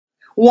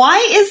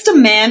Why is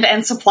demand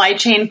and supply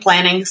chain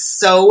planning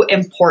so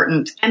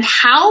important? And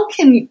how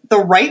can the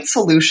right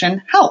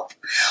solution help?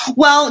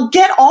 Well,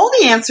 get all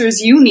the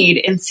answers you need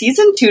in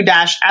Season 2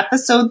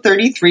 Episode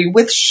 33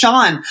 with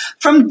Sean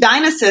from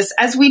Dynasys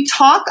as we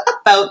talk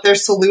about their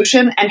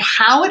solution and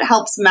how it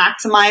helps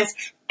maximize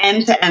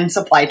end-to-end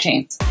supply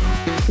chains.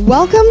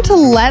 Welcome to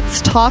Let's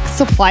Talk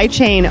Supply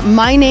Chain.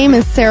 My name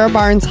is Sarah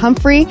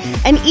Barnes-Humphrey,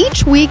 and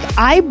each week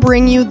I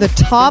bring you the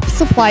top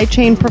supply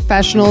chain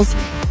professionals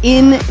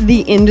in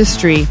the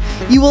industry.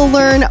 You will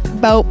learn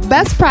about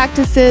best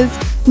practices,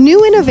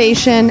 new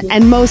innovation,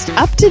 and most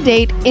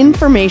up-to-date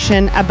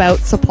information about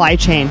supply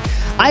chain.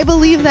 I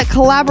believe that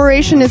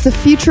collaboration is the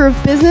future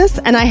of business,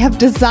 and I have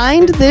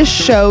designed this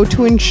show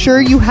to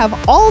ensure you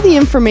have all the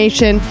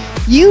information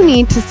you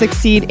need to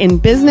succeed in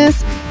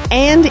business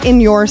and in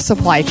your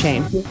supply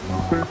chain.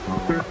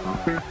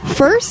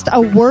 First,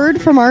 a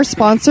word from our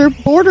sponsor,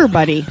 Border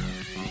Buddy.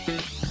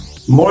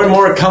 More and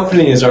more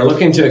companies are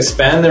looking to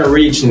expand their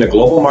reach into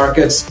global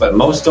markets, but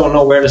most don't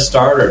know where to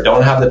start or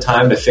don't have the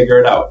time to figure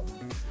it out.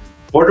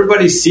 Border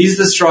Buddy sees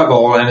the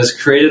struggle and has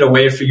created a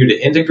way for you to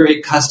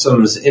integrate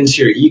customs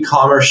into your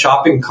e-commerce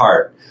shopping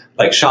cart,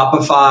 like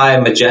Shopify,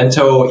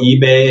 Magento,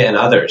 eBay, and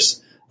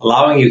others,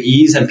 allowing you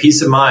ease and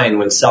peace of mind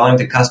when selling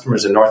to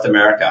customers in North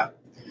America.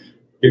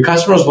 Your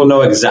customers will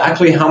know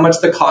exactly how much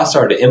the costs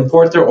are to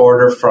import their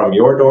order from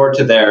your door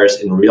to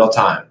theirs in real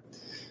time.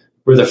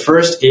 We're the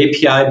first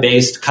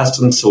API-based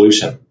custom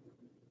solution.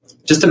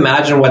 Just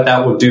imagine what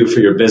that will do for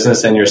your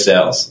business and your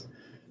sales.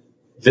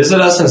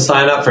 Visit us and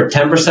sign up for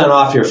 10%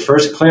 off your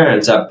first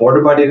clearance at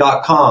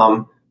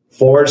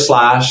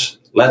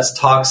borderbuddy.com/Let's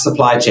Talk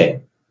Supply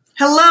Chain.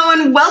 Hello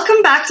and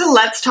welcome back to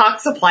Let's Talk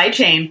Supply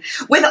Chain.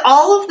 With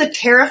all of the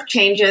tariff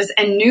changes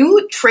and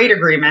new trade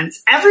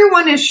agreements,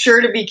 everyone is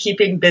sure to be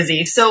keeping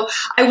busy. So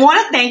I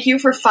want to thank you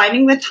for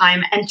finding the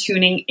time and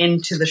tuning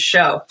into the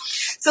show.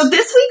 So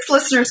this week's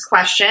listener's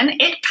question,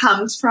 it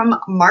comes from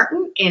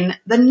Martin in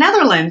the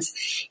Netherlands.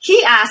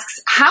 He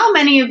asks, how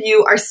many of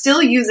you are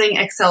still using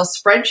Excel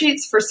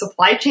spreadsheets for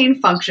supply chain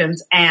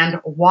functions and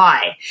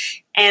why?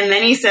 And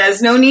then he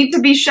says, no need to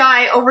be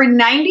shy. Over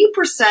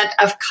 90%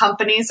 of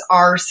companies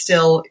are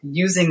still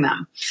using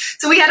them.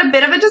 So we had a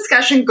bit of a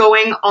discussion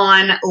going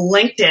on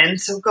LinkedIn.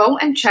 So go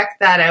and check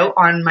that out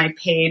on my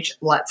page,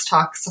 Let's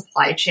Talk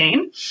Supply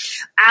Chain.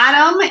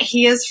 Adam,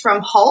 he is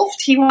from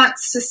Hulft. He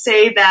wants to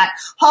say that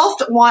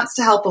Hulft wants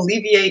to help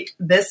alleviate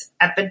this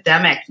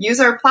epidemic. Use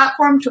our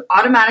platform to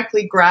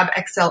automatically grab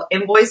Excel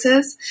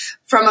invoices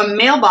from a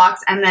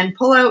mailbox and then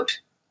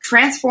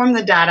transform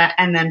the data,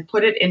 and then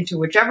put it into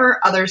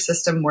whichever other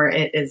system where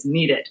it is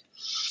needed.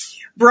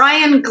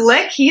 Brian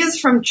Glick, he is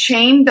from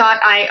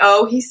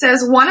Chain.io. He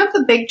says, one of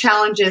the big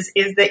challenges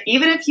is that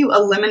even if you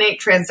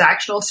eliminate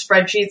transactional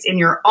spreadsheets in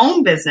your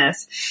own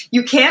business,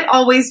 you can't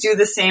always do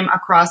the same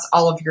across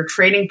all of your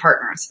trading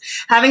partners.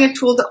 Having a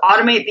tool to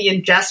automate the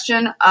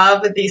ingestion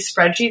of these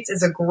spreadsheets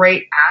is a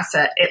great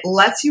asset. It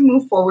lets you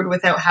move forward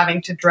without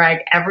having to drag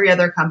every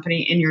other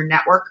company in your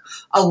network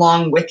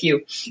along with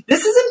you.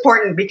 This is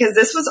important because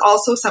this was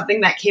also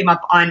something that came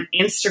up on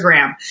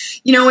Instagram.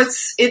 You know,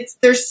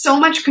 there's so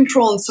much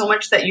control and so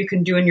much that you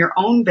can do in your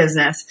own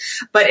business.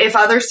 But if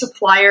other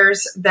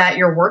suppliers that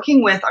you're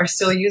working with are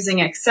still using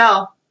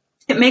Excel,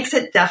 it makes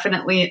it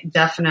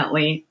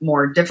definitely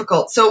more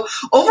difficult. So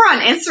over on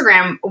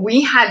Instagram,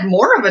 we had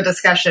more of a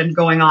discussion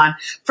going on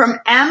from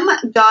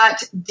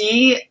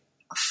M.D.Fope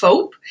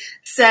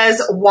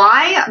says,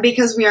 why?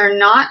 Because we are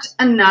not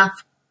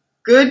enough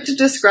good to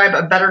describe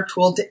a better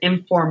tool to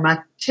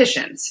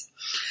informaticians.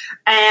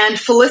 And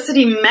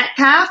Felicity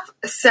Metcalf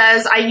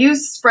says, I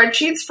use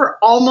spreadsheets for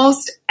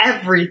almost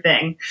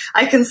everything.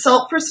 I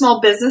consult for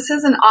small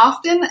businesses and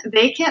often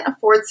they can't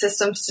afford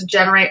systems to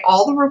generate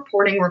all the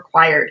reporting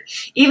required.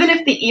 Even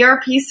if the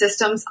ERP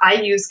systems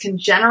I use can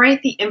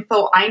generate the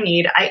info I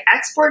need, I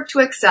export to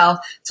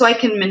Excel so I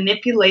can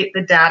manipulate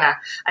the data.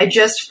 I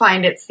just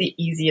find it's the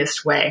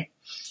easiest way.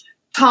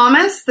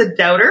 Thomas, the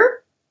doubter,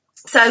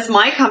 says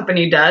my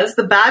company does.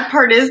 The bad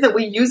part is that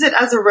we use it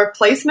as a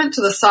replacement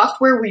to the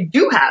software we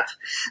do have.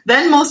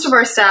 Then most of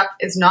our staff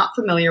is not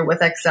familiar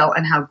with Excel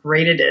and how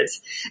great it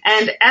is.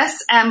 And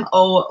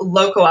SMO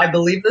Loco, I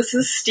believe this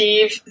is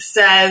Steve,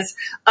 says,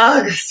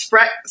 ugh,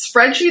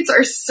 spreadsheets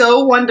are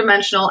so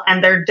one-dimensional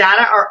and their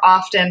data are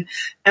often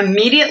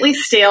immediately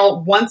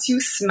stale once you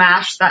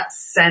smash that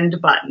send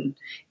button.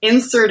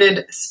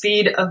 Inserted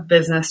speed of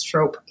business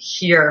trope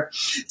here.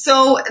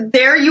 So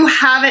there you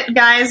have it,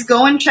 guys.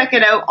 Go and check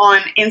it out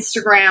on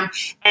Instagram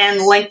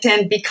and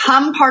LinkedIn.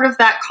 Become part of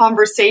that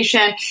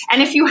conversation.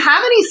 And if you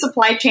have any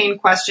supply chain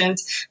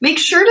questions, make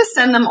sure to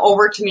send them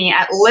over to me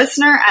at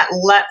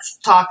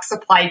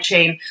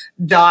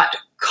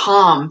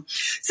listener@letstalksupplychain.com.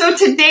 So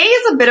today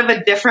is a bit of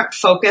a different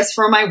focus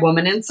for my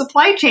Woman in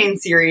Supply Chain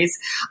series.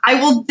 I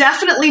will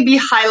definitely be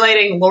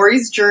highlighting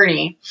Lori's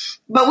journey,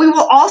 but we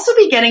will also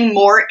be getting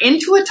more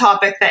into a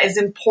topic that is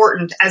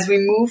important as we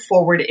move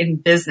forward in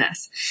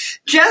business.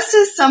 Just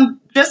as some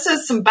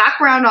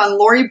background on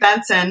Lori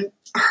Benson,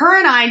 her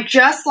and I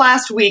just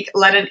last week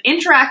led an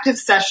interactive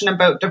session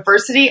about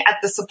diversity at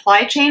the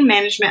Supply Chain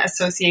Management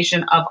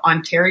Association of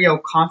Ontario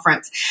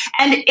conference,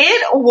 and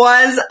it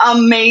was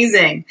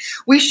amazing.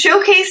 We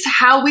showcased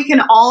how we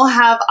can all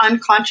have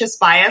unconscious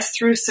bias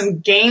through some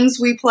games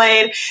we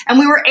played, and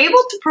we were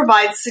able to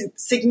provide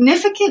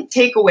significant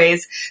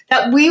takeaways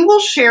that we will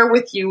share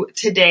with you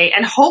today,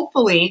 and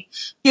hopefully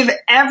give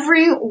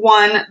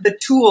everyone the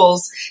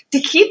tools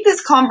to keep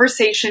this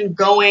conversation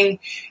going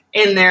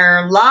in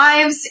their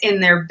lives, in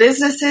their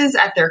businesses,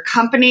 at their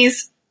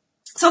companies.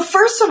 So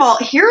first of all,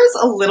 here's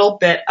a little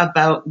bit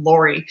about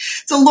Lori.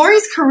 So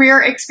Lori's career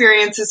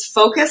experience is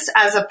focused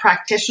as a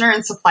practitioner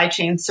in supply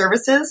chain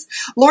services.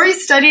 Lori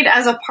studied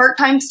as a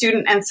part-time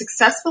student and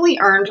successfully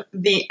earned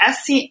the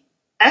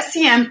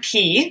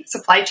SCMP,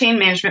 Supply Chain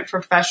Management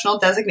Professional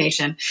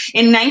Designation,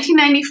 in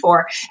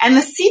 1994, and the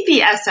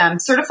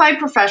CPSM, Certified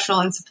Professional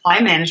in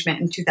Supply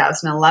Management, in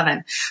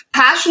 2011.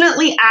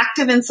 Passionately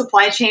active in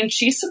supply chain,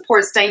 she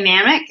supports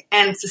dynamic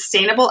and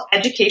sustainable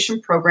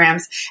education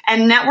programs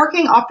and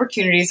networking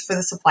opportunities for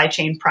the supply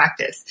chain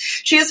practice.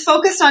 She is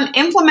focused on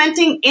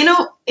implementing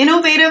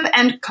innovative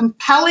and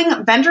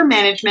compelling vendor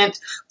management,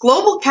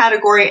 global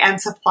category, and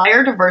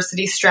supplier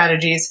diversity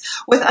strategies.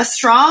 With a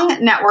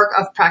strong network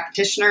of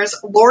practitioners,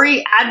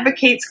 Lori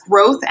advocates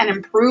growth and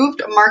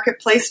improved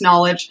marketplace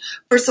knowledge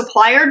for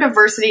supplier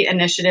diversity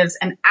initiatives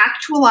and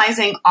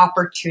actualizing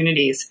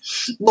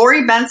opportunities.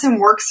 Lori Benson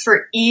works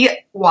for EY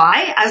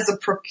as the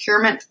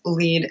procurement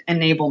lead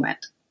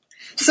enablement.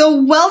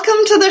 So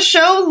welcome to the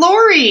show,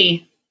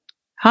 Lori.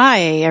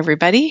 Hi,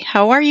 everybody.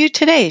 How are you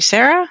today,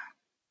 Sarah?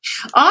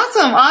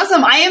 Awesome.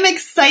 I am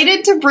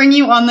excited to bring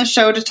you on the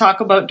show to talk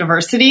about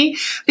diversity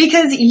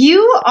because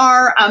you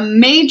are a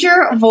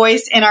major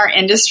voice in our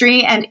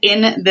industry and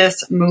in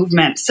this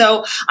movement.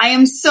 So I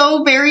am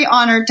so very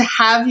honored to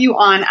have you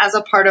on as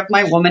a part of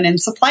my Woman in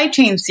Supply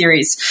Chain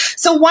series.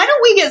 So why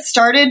don't we get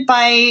started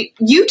by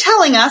you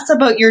telling us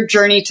about your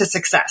journey to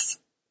success?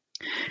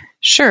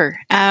 Sure.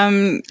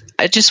 I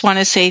just want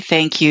to say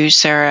thank you,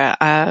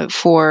 Sarah,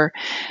 for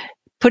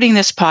putting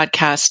this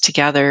podcast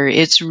together.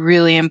 It's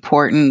really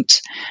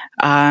important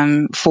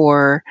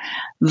for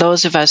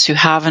those of us who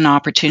have an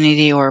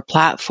opportunity or a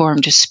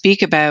platform to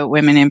speak about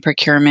women in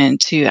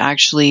procurement to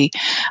actually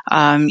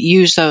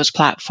use those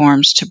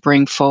platforms to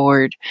bring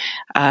forward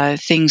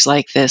things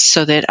like this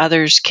so that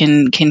others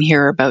can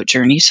hear about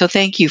Journey. So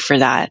thank you for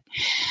that.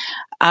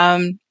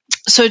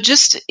 So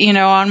just,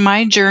 on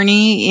my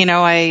journey,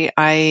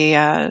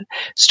 I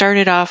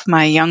started off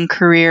my young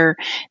career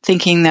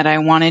thinking that I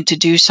wanted to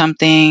do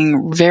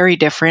something very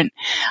different.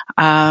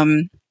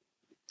 And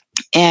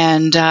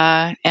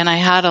I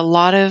had a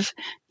lot of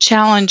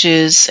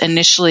challenges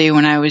initially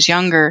when I was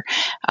younger,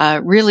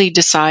 really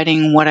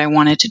deciding what I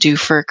wanted to do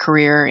for a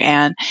career.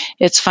 And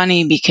it's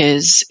funny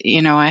because,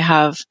 I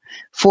have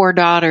 4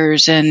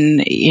 daughters and,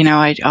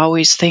 I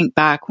always think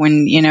back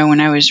when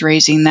I was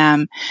raising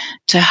them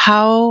to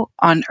how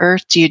on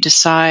earth do you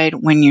decide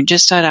when you're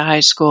just out of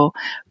high school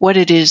what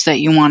it is that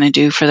you want to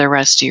do for the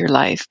rest of your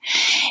life.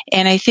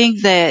 And I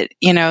think that,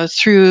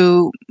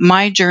 through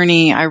my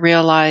journey, I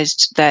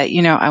realized that,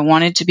 I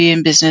wanted to be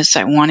in business.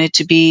 I wanted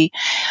to be,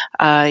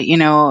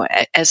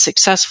 as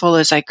successful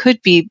as I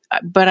could be,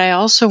 but I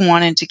also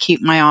wanted to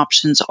keep my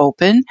options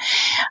open.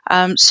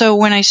 So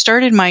when I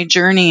started my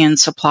journey in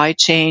supply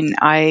chain,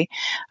 I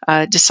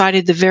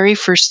decided the very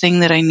first thing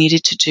that I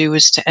needed to do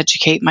was to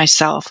educate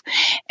myself.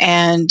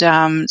 And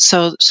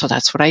so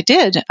that's what I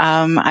did.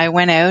 I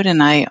went out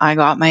and I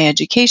got my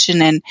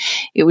education, and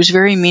it was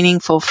very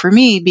meaningful for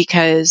me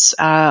because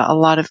a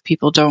lot of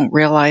people don't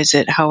realize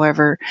it.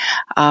 However,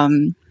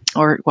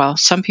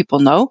 some people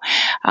know,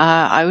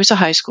 I was a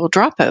high school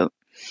dropout.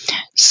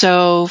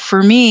 So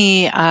for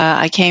me,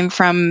 I came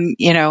from,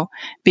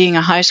 being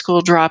a high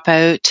school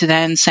dropout to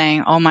then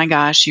saying, oh my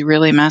gosh, you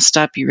really messed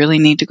up. You really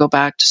need to go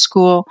back to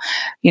school.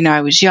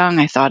 I was young.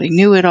 I thought I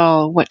knew it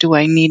all. What do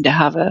I need to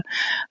have a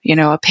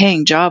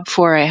paying job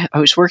for? I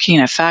was working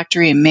in a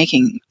factory and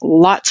making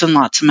lots and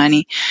lots of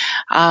money.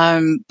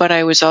 But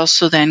I was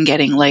also then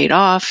getting laid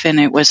off, and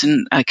it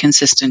wasn't a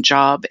consistent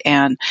job.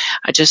 And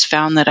I just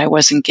found that I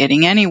wasn't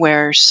getting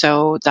anywhere.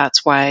 So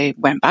that's why I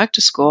went back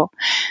to school,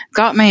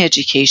 got my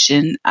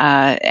education,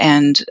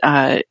 and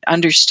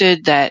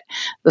understood that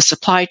the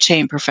supply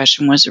chain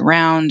profession was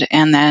around.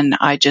 And then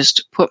I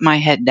just put my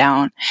head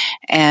down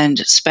and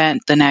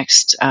spent the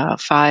next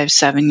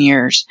 5-7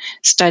 years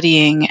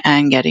studying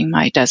and getting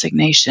my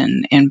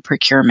designation in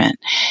procurement.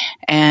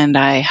 And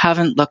I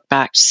haven't looked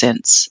back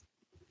since.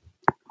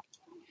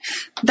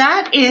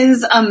 That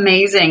is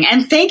amazing.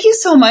 And thank you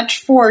so much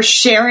for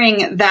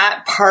sharing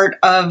that part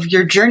of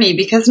your journey,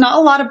 because not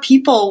a lot of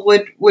people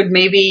would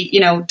maybe,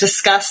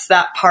 discuss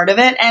that part of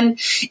it. And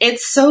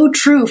it's so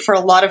true for a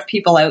lot of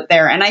people out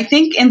there. And I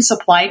think in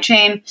supply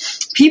chain,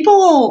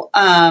 people,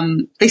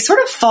 they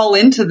sort of fall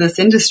into this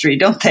industry,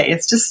 don't they?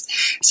 It's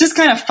just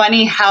kind of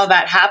funny how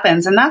that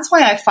happens. And that's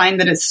why I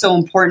find that it's so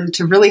important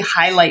to really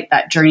highlight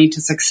that journey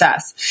to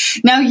success.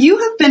 Now, you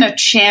have been a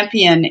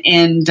champion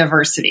in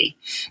diversity.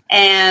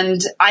 And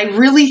I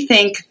really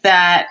think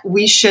that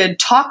we should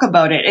talk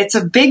about it. It's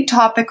a big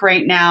topic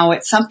right now.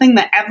 It's something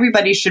that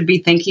everybody should be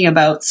thinking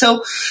about.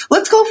 So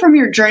let's go from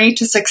your journey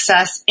to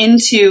success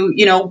into,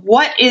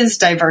 what is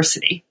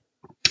diversity?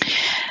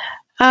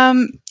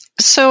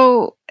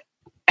 So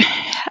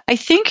I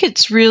think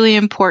it's really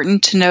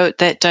important to note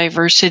that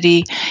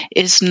diversity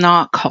is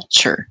not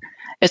culture.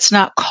 It's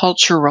not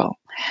cultural.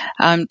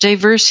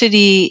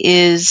 Diversity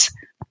is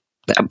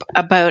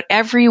about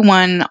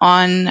everyone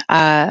on,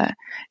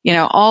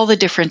 all the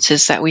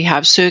differences that we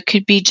have. So it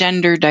could be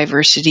gender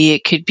diversity.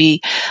 It could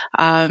be,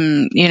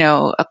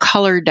 a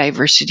color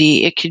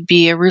diversity. It could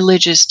be a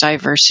religious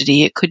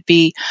diversity. It could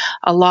be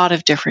a lot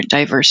of different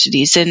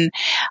diversities. And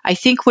I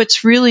think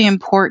what's really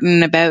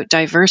important about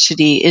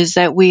diversity is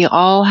that we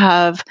all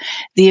have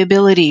the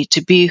ability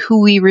to be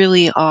who we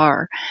really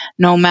are,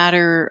 no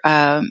matter,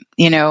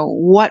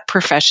 what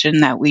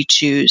profession that we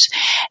choose.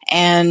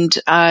 And,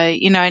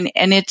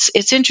 and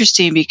it's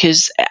interesting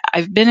because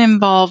I've been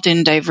involved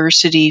in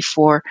diversity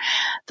for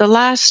the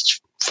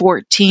last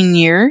 14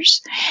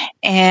 years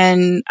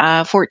and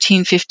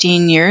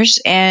 15 years.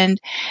 And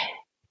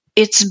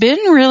it's been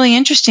really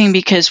interesting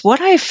because what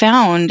I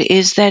found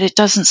is that it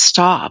doesn't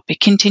stop. It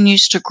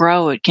continues to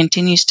grow. It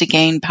continues to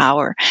gain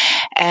power.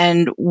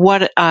 And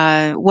what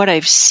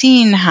I've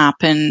seen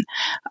happen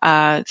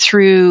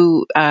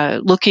through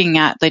looking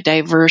at the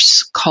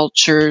diverse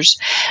cultures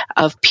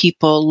of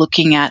people,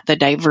 looking at the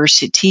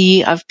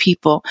diversity of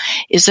people,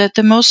 is that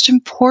the most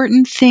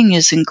important thing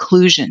is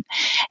inclusion.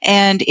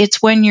 And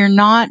it's when you're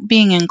not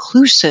being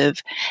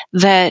inclusive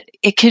that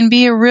it can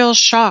be a real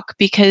shock,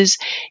 because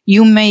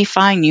you may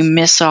find you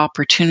miss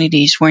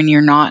opportunities when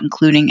you're not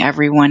including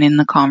everyone in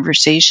the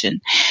conversation.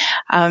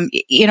 And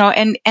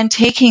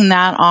taking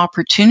that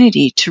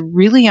opportunity to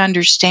really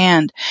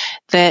understand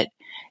that,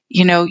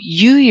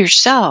 you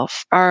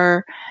yourself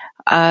are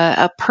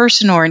a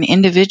person or an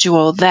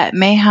individual that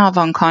may have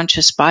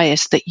unconscious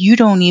bias that you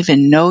don't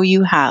even know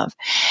you have.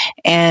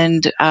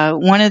 And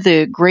one of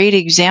the great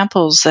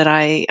examples that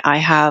I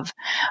have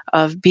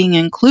of being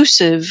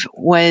inclusive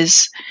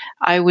was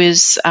I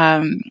was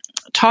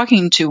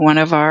talking to one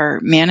of our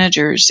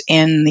managers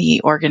in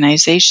the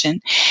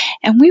organization,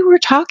 and we were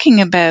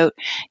talking about,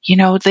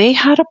 they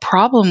had a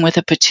problem with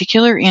a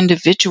particular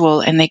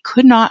individual and they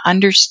could not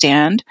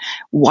understand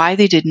why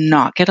they did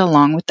not get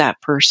along with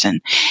that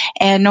person.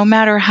 And no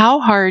matter how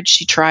hard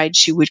she tried,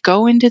 she would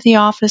go into the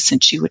office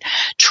and she would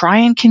try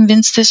and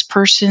convince this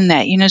person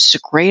that, it's a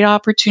great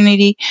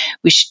opportunity.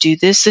 We should do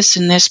this, this,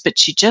 and this, but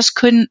she just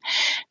couldn't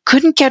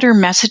get her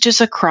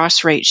messages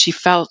across right. She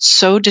felt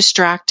so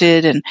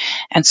distracted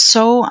and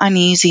so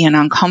uneasy and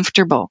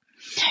uncomfortable.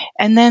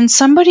 And then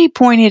somebody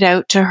pointed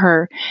out to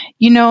her,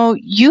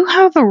 you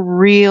have a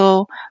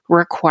real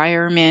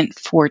requirement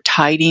for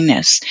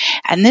tidiness.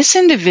 And this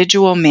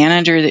individual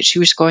manager that she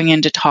was going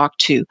in to talk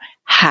to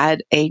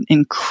had an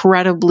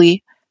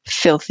incredibly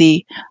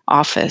filthy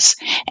office,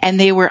 and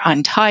they were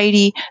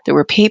untidy. There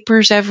were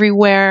papers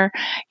everywhere.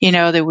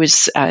 There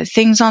was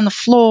things on the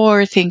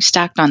floor, things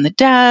stacked on the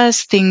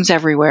desk, things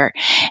everywhere.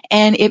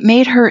 And it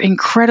made her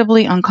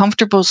incredibly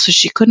uncomfortable, so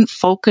she couldn't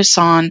focus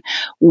on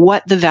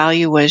what the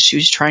value was she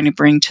was trying to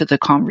bring to the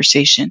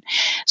conversation.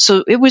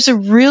 So it was a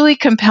really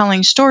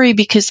compelling story,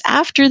 because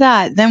after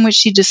that, then what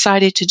she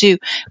decided to do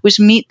was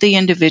meet the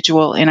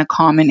individual in a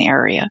common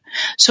area.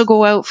 So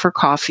go out for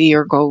coffee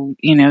or go,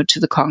 to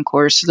the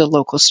concourse or the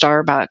local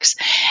Starbucks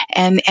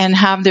and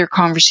have their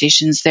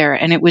conversations there.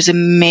 And it was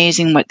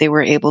amazing what they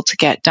were able to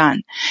get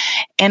done.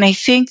 And I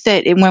think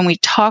that when we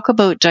talk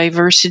about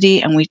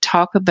diversity and we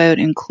talk about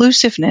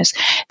inclusiveness,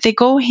 they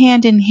go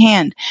hand in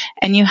hand.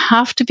 And you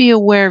have to be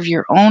aware of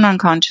your own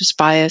unconscious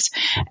bias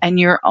and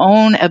your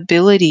own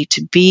ability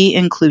to be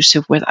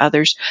inclusive with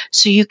others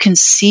so you can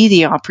see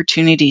the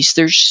opportunities.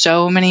 There's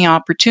so many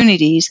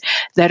opportunities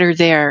that are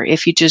there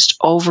if you just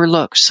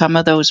overlook some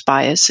of those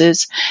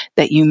biases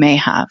that you may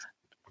have.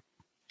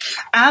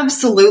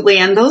 Absolutely.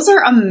 And those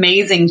are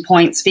amazing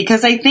points,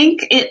 because I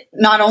think it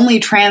not only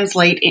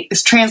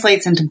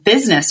translates into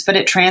business, but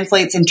it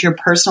translates into your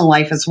personal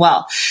life as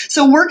well.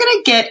 So we're going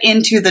to get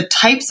into the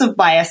types of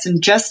bias in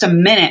just a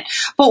minute,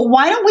 but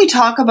why don't we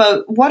talk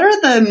about what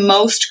are the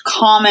most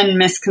common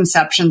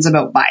misconceptions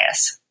about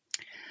bias?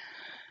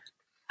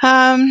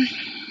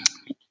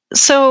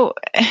 So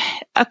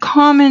a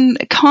common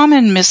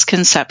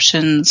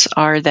misconceptions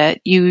are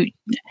that you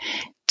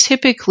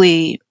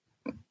typically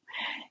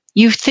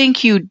you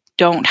think you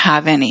don't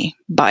have any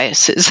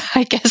biases.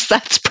 I guess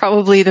that's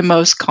probably the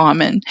most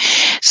common.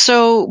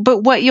 So,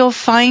 but what you'll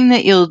find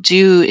that you'll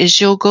do is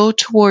you'll go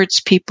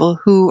towards people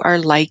who are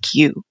like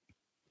you.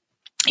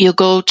 You'll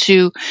go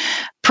to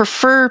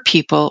prefer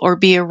people or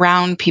be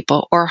around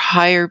people or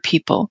hire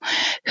people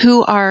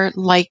who are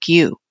like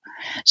you.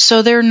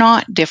 So they're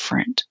not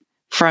different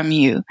from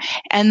you.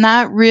 And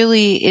that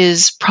really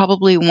is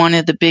probably one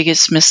of the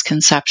biggest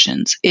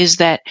misconceptions, is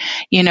that,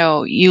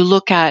 you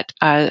look at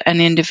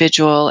an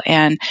individual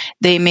and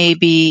they may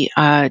be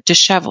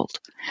disheveled.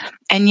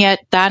 And yet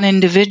that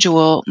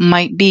individual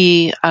might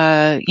be,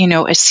 a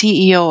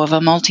CEO of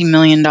a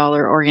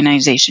multi-million-dollar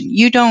organization.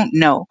 You don't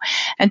know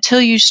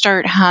until you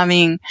start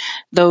having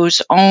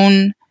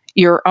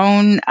your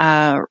own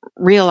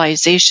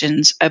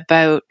realizations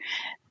about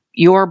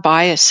your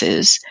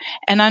biases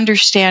and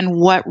understand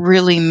what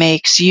really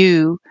makes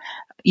you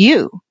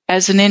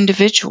as an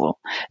individual,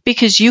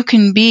 because you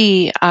can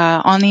be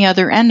on the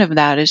other end of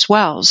that as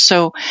well.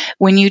 So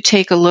when you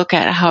take a look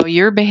at how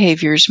your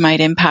behaviors might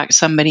impact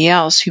somebody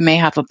else who may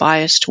have a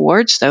bias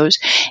towards those,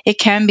 it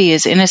can be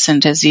as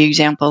innocent as the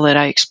example that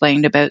I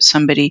explained about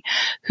somebody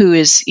who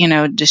is,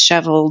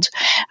 disheveled,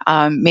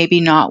 maybe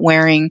not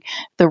wearing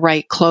the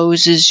right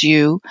clothes as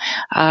you.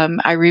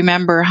 I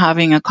remember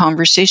having a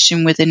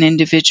conversation with an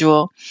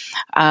individual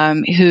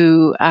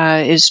who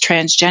is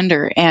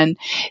transgender, and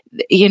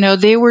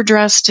they were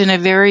dressed in a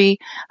very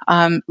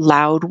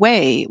loud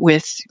way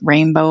with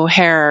rainbow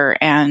hair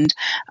and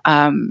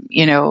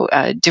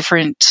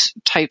different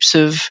types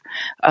of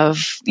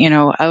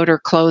outer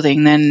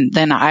clothing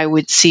than I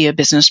would see a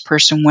business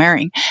person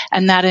wearing.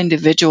 And that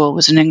individual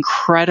was an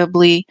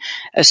incredibly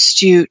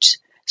astute,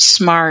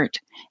 smart,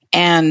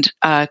 and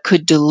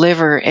could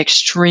deliver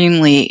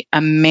extremely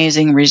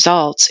amazing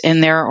results in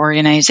their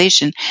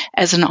organization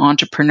as an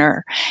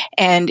entrepreneur.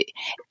 And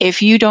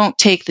if you don't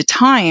take the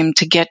time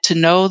to get to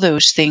know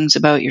those things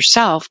about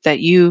yourself, that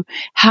you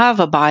have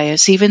a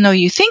bias, even though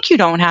you think you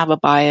don't have a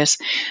bias,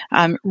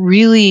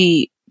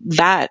 really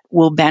that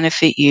will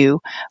benefit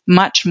you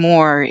much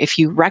more if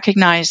you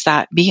recognize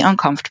that, be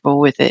uncomfortable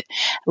with it,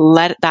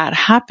 let that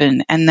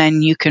happen, and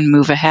then you can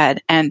move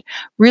ahead and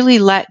really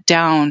let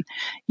down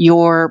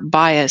your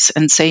bias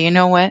and say, you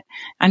know what,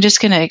 I'm just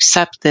going to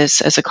accept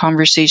this as a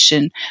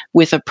conversation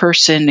with a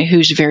person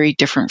who's very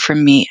different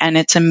from me. And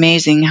it's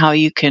amazing how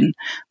you can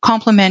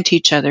complement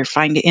each other,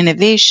 find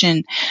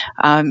innovation,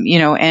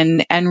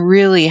 and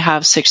really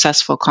have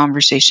successful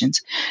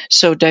conversations.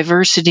 So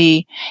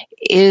diversity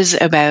is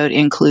about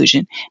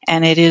inclusion,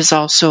 and it is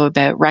also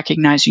about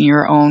recognizing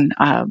your own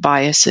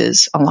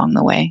biases along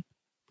the way.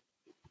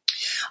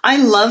 I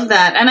love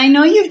that. And I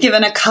know you've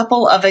given a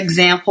couple of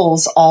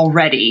examples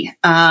already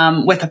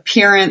with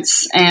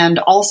appearance, and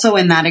also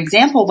in that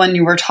example when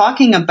you were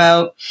talking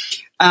about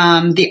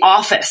The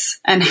Office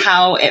and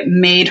how it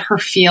made her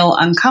feel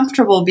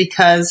uncomfortable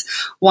because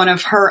one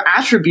of her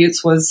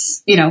attributes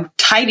was,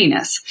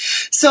 tidiness.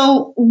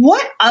 So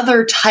what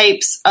other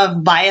types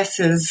of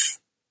biases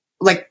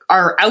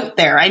are out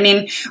there? I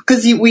mean,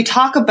 because we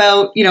talk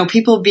about,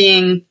 people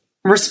being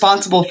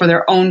responsible for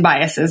their own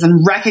biases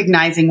and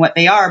recognizing what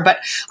they are, but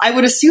I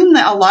would assume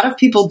that a lot of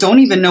people don't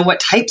even know what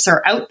types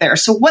are out there.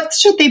 So what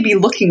should they be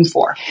looking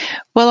for?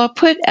 Well, I'll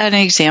put an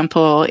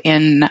example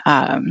in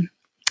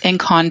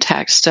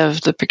context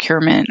of the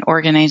procurement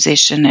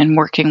organization and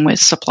working with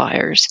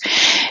suppliers,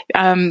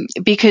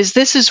 because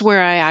this is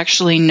where I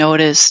actually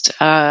noticed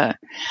a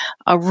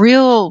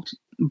real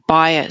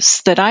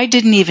bias that I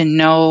didn't even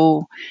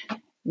know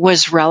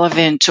was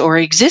relevant or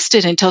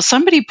existed until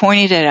somebody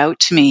pointed it out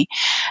to me.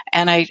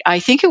 And I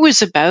think it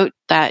was about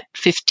that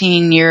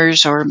 15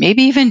 years or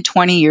maybe even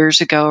 20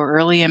 years ago,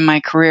 early in my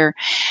career.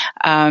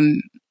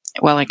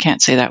 Well, I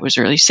can't say that was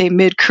early, say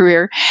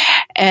mid-career.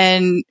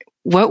 And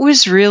what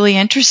was really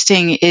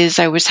interesting is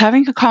I was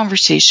having a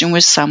conversation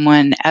with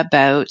someone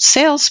about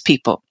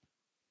salespeople.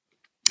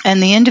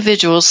 And the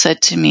individual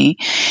said to me,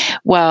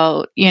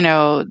 well,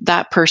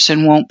 that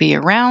person won't be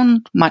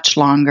around much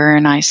longer.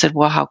 And I said,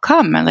 well, how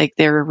come?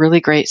 They're a really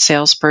great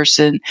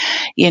salesperson,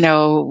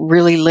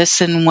 really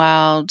listen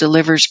well,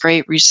 delivers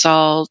great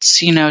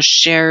results,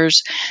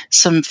 shares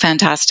some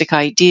fantastic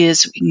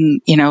ideas,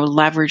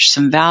 leverage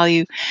some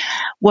value.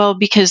 Well,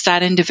 because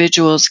that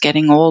individual is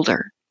getting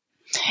older.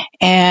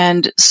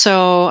 And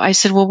so I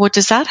said, well, what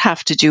does that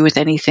have to do with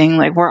anything?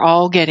 We're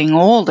all getting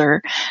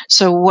older.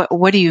 So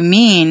what do you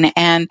mean?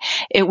 And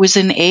it was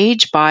an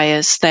age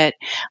bias that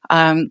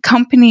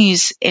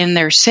companies in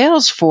their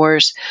sales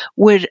force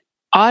would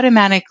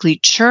automatically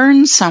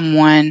churn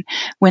someone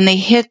when they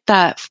hit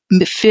that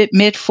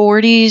mid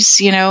 40s,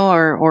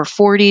 or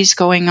 40s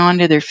going on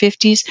to their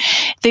 50s.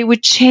 They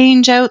would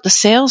change out the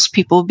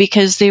salespeople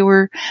because they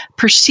were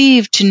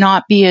perceived to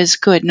not be as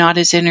good, not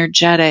as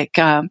energetic,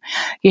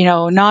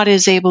 not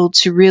as able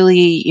to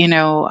really,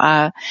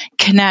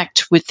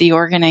 connect with the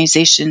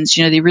organizations.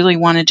 They really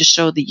wanted to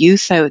show the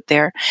youth out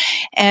there.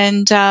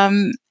 And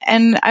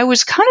I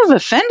was kind of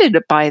offended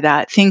by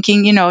that,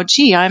 thinking,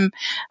 gee, I'm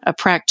a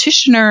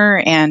practitioner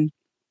and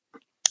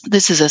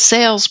this is a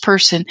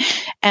salesperson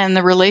and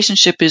the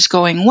relationship is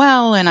going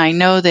well. And I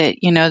know that,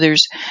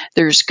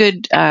 there's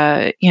good,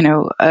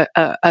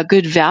 a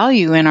good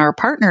value in our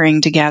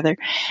partnering together.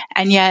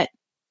 And yet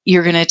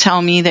you're going to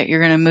tell me that you're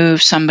going to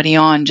move somebody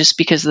on just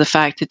because of the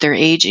fact that they're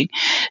aging.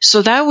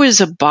 So that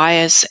was a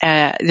bias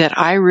that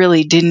I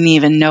really didn't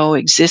even know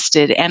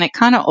existed, and it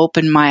kind of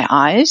opened my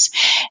eyes.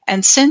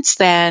 And since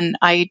then,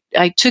 I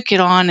took it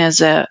on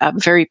as a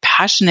very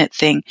passionate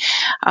thing,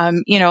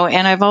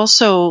 and I've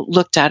also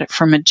looked at it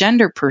from a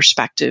gender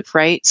perspective,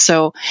 right?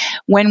 So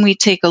when we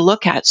take a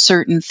look at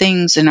certain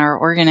things in our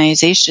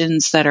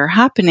organizations that are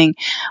happening,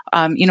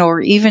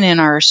 or even in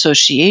our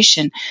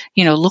association,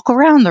 look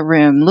around the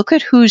room, look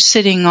at who's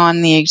sitting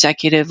on the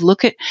executive,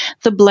 look at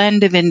the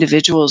blend of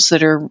individuals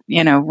that are,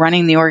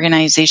 running the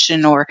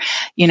organization or,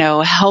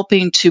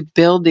 helping to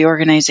build the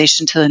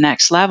organization to the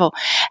next level.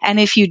 And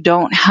if you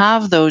don't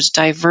have those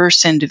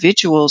diverse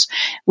individuals,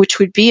 which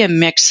would be a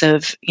mix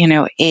of,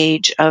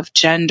 age, of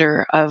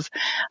gender, of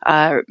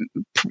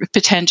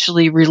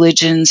potentially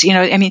religions,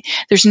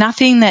 there's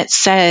nothing that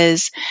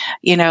says,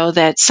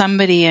 that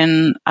somebody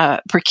in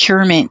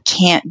procurement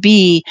can't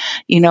be,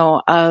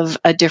 of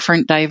a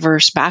different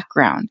diverse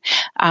background.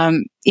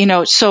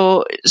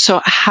 So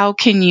how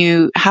can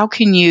you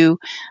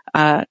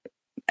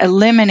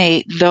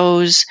eliminate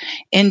those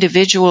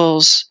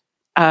individuals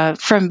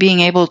from being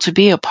able to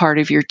be a part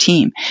of your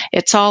team?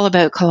 It's all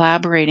about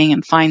collaborating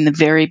and find the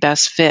very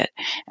best fit.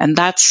 And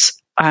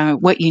that's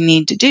what you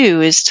need to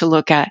do, is to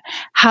look at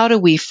how do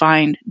we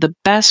find the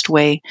best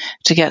way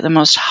to get the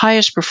most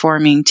highest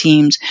performing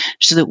teams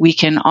so that we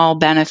can all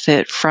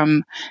benefit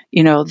from,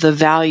 the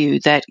value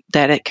that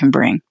it can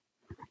bring.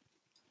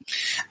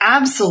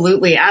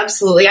 Absolutely.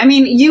 Absolutely. I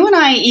mean, you and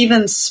I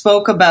even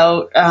spoke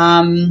about,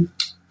 one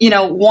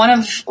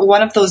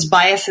of those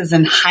biases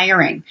in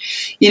hiring.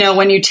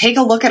 When you take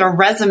a look at a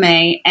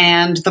resume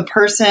and the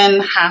person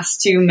has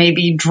to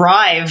maybe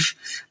drive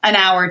an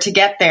hour to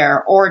get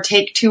there or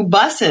take 2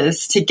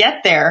 buses to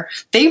get there,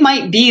 they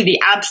might be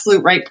the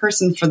absolute right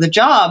person for the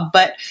job,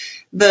 but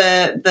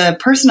the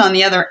person on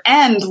the other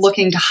end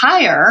looking to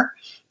hire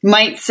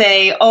might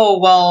say, oh,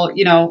 well,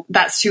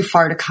 that's too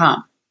far to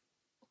come.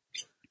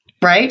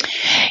 Right?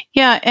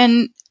 Yeah.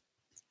 And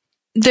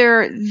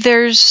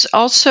there's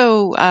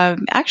also,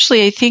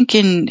 actually, I think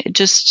in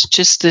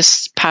just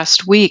this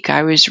past week,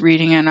 I was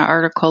reading an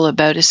article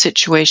about a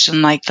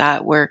situation like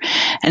that where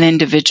an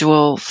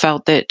individual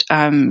felt that,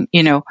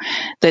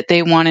 that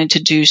they wanted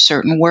to do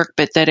certain work,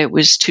 but that it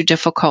was too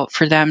difficult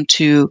for them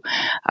to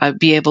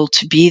be able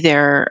to be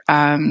there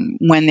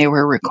when they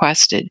were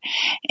requested.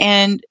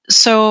 And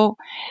so,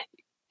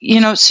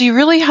 so you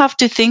really have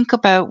to think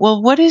about,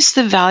 well, what is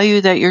the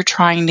value that you're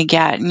trying to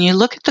get? And you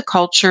look at the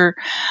culture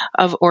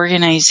of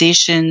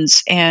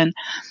organizations, and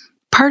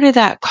part of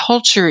that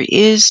culture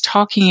is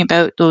talking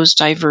about those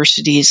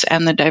diversities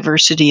and the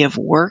diversity of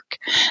work,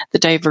 the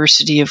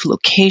diversity of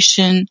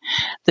location,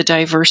 the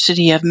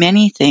diversity of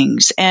many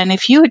things. And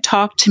if you had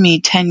talked to me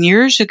 10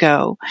 years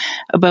ago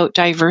about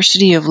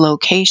diversity of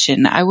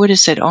location, I would have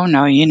said, oh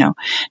no, you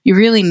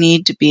really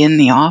need to be in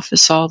the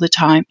office all the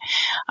time.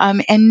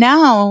 And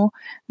now,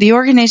 the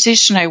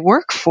organization I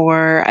work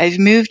for, I've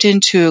moved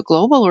into a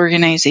global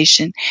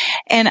organization,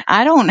 and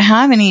I don't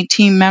have any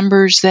team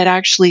members that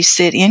actually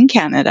sit in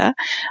Canada.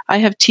 I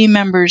have team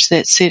members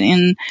that sit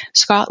in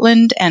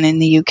Scotland and in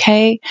the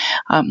UK.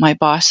 My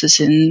boss is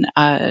in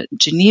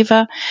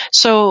Geneva.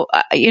 So,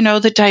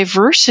 the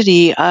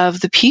diversity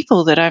of the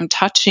people that I'm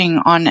touching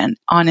on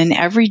an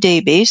everyday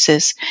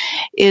basis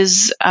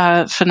is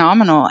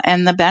phenomenal,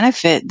 and the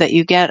benefit that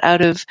you get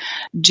out of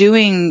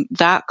doing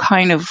that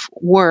kind of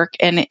work,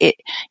 and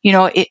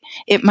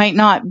it might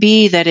not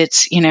be that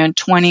it's,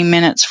 20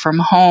 minutes from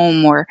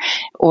home or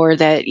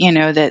that,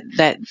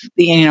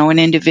 an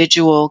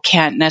individual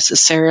can't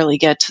necessarily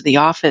get to the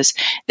office.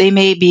 They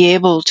may be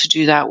able to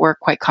do that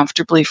work quite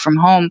comfortably from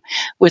home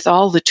with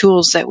all the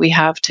tools that we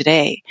have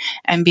today,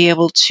 and be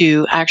able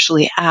to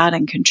actually add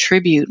and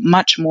contribute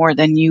much more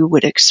than you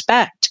would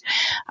expect.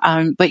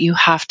 But you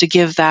have to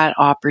give that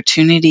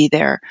opportunity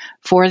there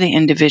for the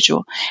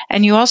individual.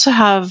 And you also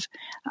have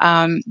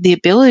the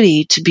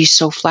ability to be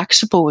so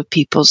flexible with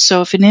people. So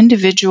if an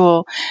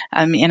individual,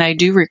 and I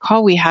do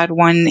recall we had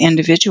one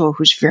individual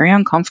who's very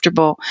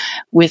uncomfortable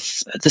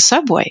with the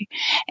subway,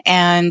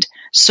 and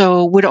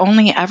so would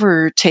only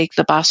ever take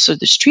the bus or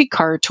the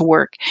streetcar to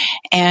work.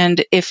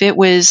 And if it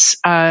was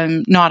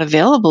not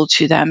available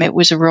to them, it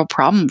was a real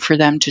problem for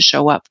them to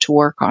show up to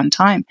work on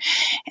time.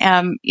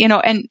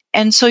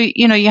 And so,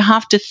 you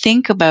have to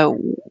think about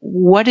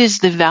what is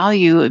the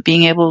value of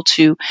being able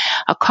to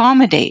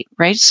accommodate,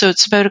 right? So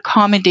it's about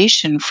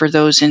accommodation for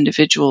those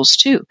individuals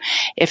too.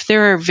 If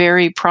they're a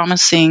very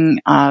promising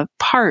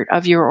part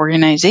of your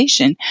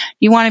organization,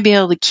 you want to be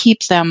able to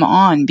keep them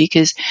on,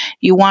 because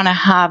you want to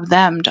have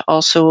them to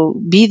also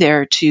be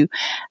there to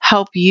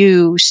help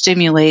you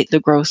stimulate the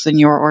growth in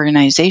your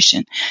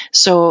organization.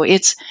 So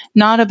it's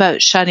not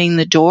about shutting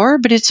the door,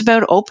 but it's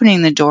about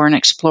opening the door and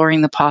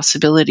exploring the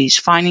possibilities,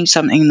 finding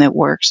something that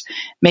works,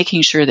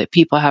 making sure that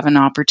people have an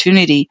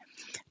opportunity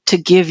to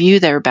give you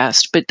their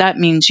best, but that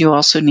means you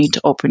also need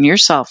to open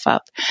yourself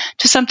up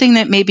to something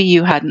that maybe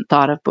you hadn't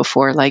thought of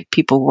before, like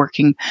people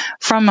working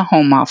from a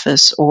home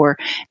office, or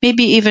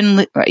maybe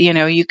even,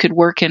 you could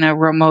work in a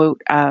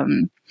remote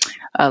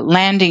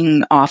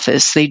landing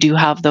office. They do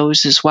have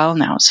those as well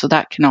now, so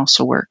that can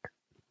also work.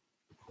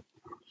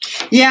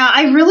 Yeah,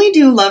 I really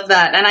do love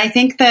that. And I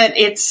think that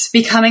it's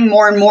becoming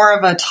more and more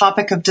of a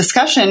topic of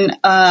discussion,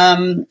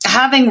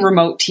 having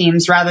remote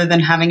teams rather than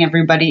having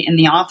everybody in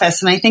the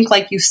office. And I think,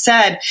 like you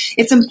said,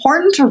 it's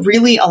important to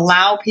really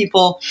allow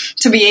people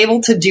to be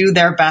able to do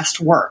their best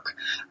work,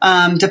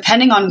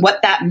 depending on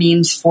what that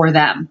means for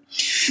them.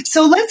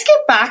 So let's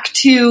get back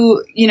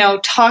to,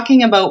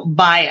 talking about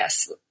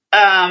bias.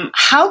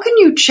 How can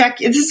you check?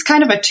 This is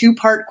kind of a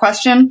two-part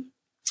question.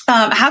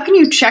 How can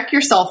you check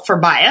yourself for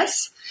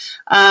bias?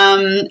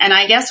 And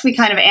I guess we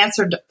kind of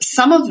answered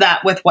some of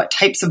that with what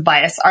types of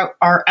bias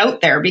are out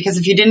there, because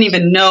if you didn't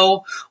even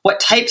know what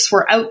types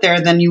were out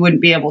there, then you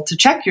wouldn't be able to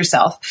check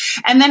yourself.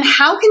 And then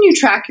how can you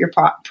track your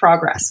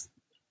progress?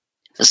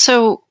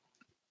 So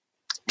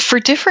for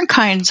different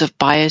kinds of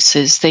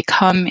biases, they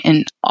come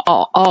in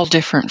all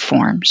different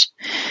forms.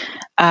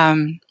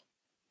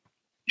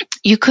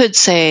 You could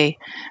say,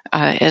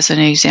 as an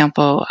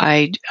example,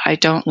 I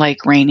don't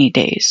like rainy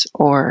days,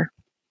 or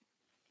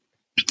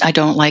I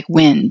don't like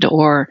wind,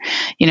 or,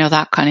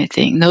 that kind of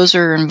thing. Those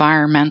are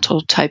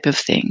environmental type of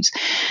things.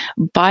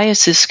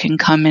 Biases can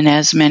come in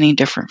as many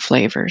different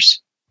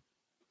flavors.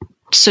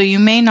 So you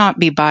may not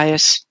be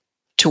biased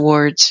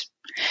towards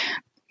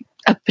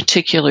a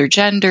particular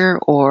gender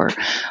or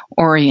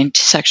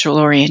sexual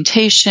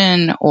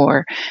orientation,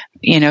 or,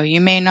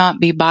 you may not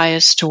be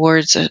biased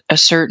towards a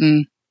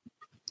certain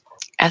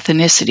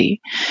ethnicity.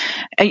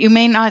 You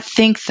may not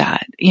think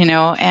that,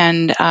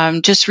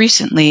 and just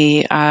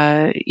recently,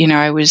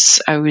 I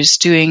was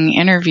doing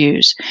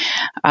interviews,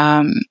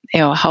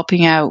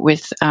 helping out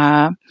with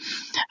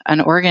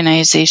an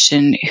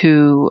organization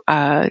who,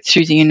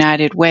 through the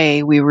United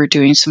Way, we were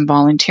doing some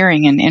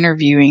volunteering and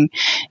interviewing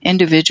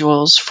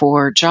individuals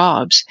for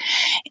jobs.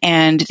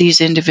 And these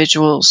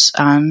individuals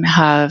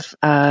have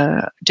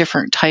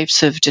different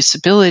types of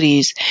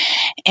disabilities.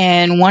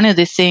 And one of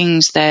the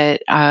things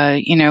that,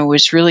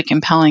 was really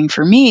compelling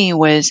for me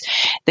was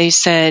they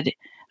said,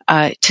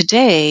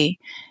 today,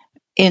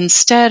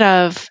 instead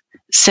of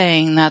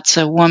saying that's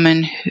a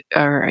woman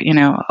or,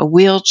 a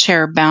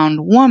wheelchair bound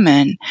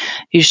woman,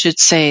 you should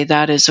say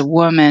that is a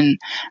woman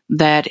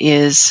that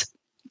is,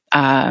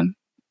 in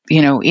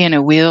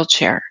a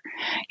wheelchair,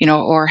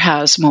 or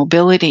has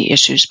mobility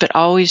issues, but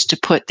always to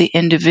put the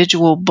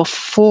individual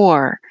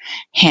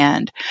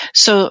beforehand.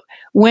 So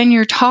when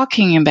you're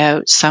talking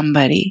about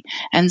somebody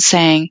and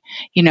saying,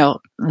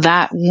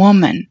 that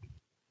woman,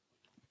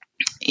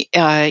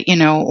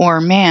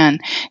 or man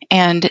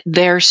and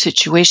their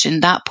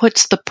situation, that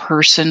puts the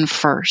person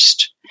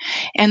first.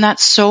 And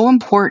that's so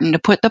important to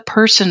put the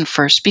person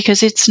first,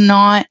 because it's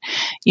not,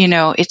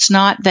 it's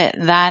not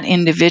that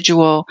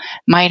individual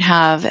might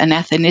have an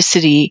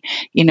ethnicity,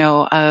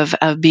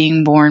 of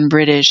being born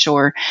British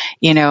or,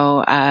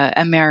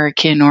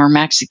 American or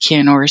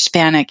Mexican or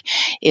Hispanic.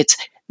 It's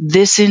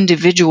this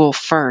individual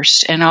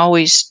first, and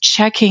always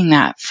checking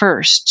that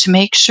first to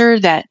make sure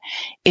that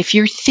if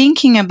you're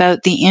thinking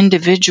about the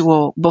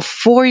individual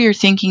before you're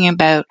thinking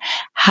about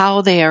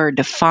how they are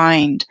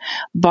defined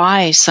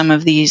by some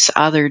of these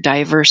other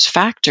diverse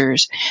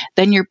factors,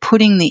 then you're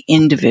putting the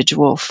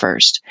individual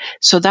first.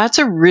 So that's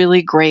a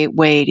really great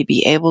way to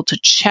be able to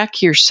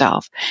check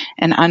yourself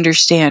and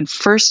understand,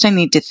 first I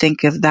need to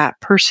think of that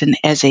person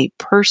as a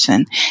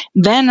person.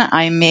 Then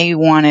I may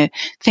want to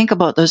think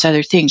about those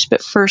other things,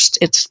 but first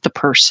it's the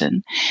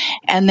person.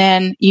 And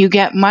then you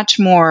get much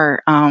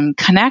more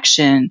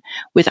connection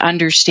with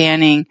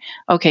understanding,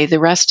 okay, the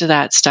rest of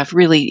that stuff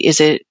really,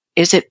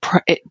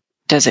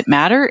 does it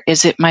matter?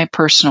 Is it my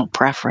personal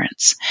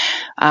preference?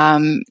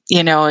 And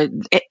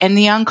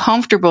the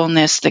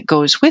uncomfortableness that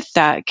goes with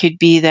that could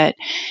be that,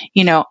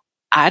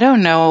 I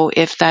don't know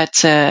if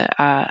that's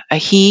a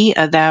he,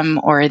 a them,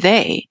 or a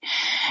they,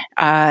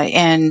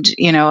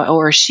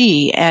 or a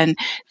she. And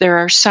there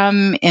are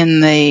some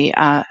in the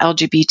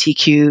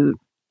LGBTQ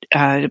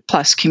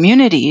plus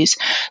communities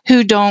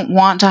who don't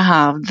want to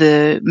have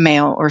the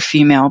male or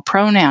female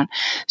pronoun.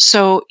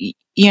 So,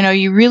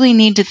 you really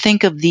need to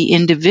think of the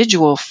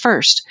individual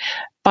first,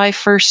 by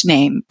first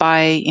name,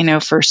 by,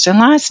 first and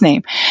last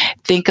name.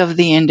 Think of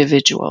the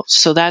individual.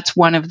 So that's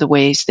one of the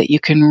ways that you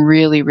can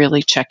really,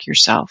 really check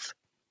yourself.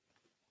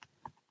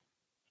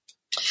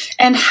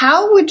 And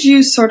how would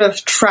you sort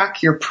of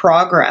track your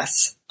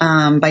progress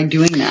by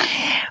doing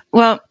that?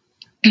 Well,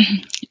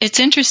 it's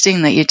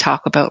interesting that you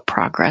talk about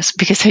progress,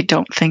 because I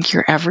don't think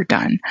you're ever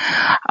done.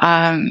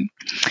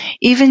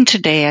 Even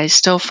today, I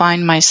still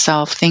find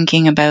myself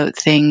thinking about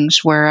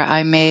things where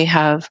I may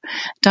have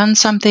done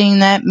something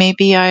that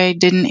maybe I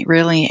didn't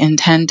really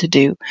intend to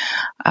do.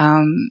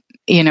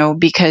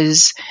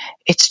 because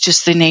it's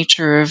just the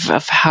nature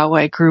of how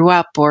I grew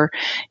up, or,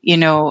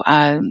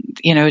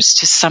 it's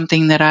just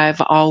something that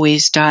I've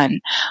always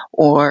done,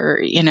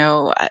 or,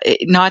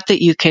 not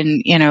that you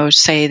can,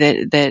 say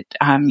that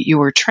you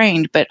were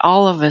trained, but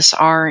all of us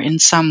are in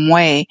some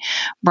way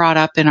brought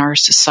up in our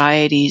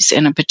societies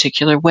in a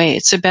particular way.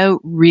 It's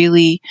about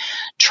really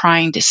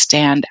trying to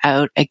stand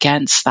out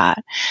against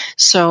that.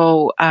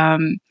 So,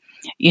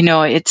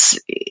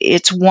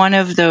 it's one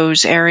of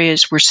those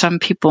areas where some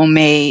people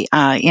may,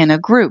 in a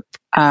group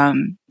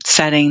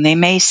setting, they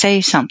may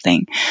say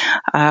something.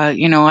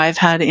 I've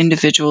had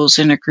individuals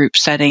in a group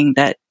setting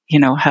that,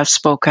 have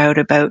spoke out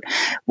about,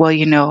 well,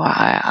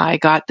 I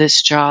got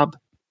this job,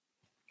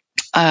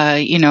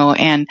 I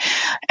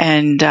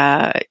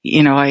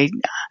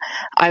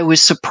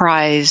was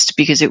surprised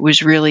because it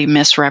was really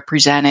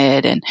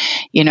misrepresented, and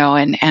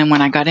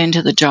when I got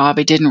into the job,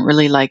 I didn't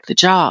really like the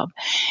job.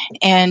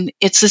 And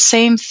it's the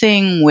same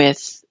thing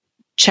with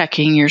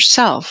checking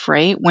yourself,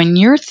 right? When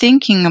you're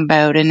thinking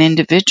about an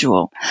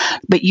individual,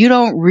 but you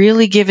don't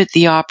really give it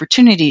the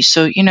opportunity.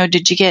 So,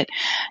 did you get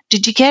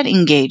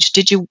engaged?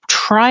 Did you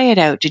try it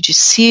out? Did you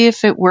see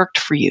if it worked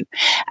for you?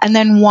 And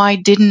then why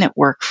didn't it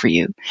work for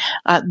you?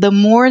 The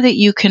more that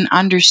you can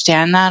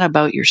understand that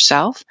about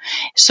yourself.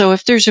 So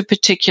if there's a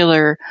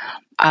particular,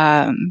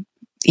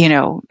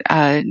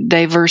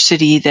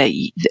 diversity that,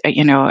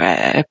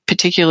 a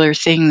particular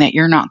thing that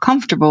you're not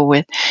comfortable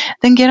with,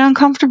 then get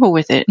uncomfortable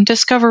with it and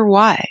discover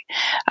why.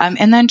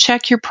 And then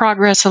check your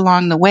progress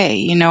along the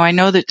way. I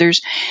know that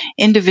there's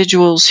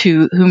individuals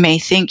who may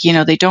think,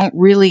 they don't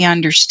really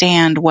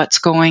understand what's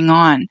going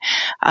on,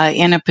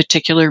 in a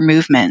particular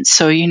movement.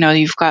 So,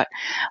 you've got,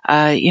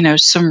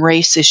 some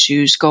race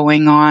issues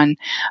going on,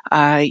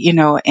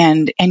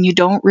 and you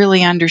don't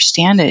really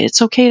understand it.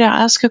 It's okay to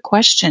ask a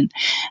question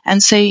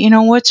and say,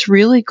 what's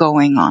really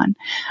going on?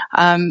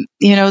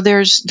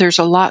 There's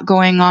a lot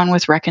going on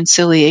with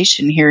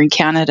reconciliation here in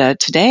Canada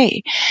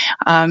today.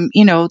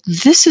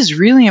 This is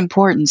really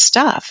important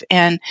stuff.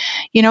 And,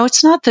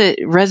 it's not that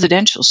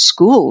residential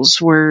schools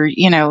were,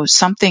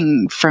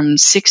 something from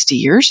 60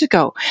 years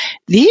ago.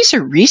 These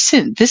are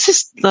recent. This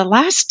is the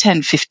last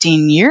 10,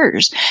 15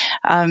 years,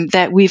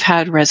 that we've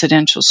had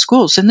residential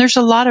schools. And there's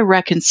a lot of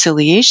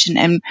reconciliation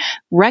and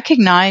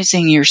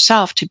recognizing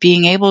yourself to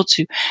being able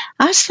to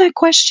ask that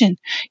question.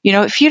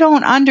 If you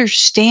don't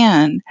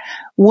understand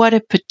what a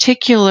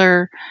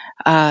particular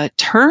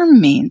term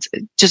means,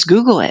 just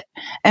Google it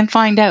and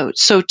find out.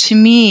 So to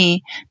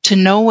me, to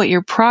know what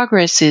your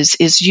progress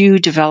is you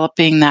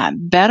developing that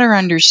better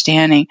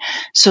understanding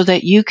so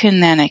that you can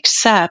then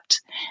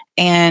accept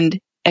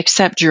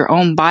your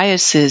own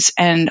biases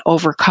and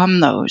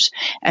overcome those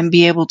and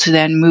be able to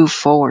then move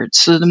forward.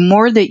 So the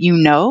more that you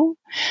know,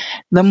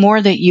 the more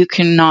that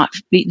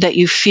that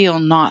you feel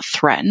not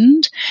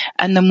threatened,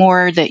 and the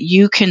more that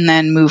you can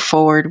then move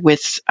forward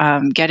with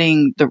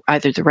getting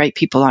either the right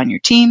people on your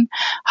team,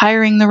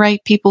 hiring the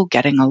right people,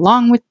 getting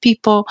along with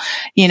people,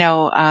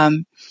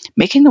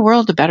 making the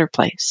world a better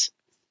place.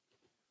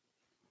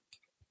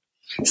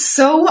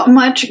 So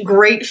much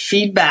great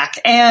feedback,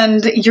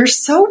 and you're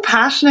so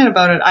passionate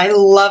about it. I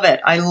love it.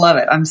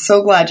 I'm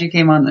so glad you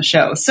came on the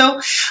show.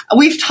 So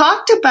we've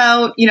talked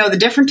about, the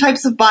different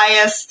types of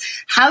bias,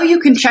 how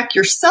you can check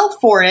yourself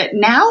for it.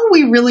 Now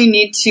we really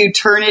need to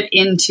turn it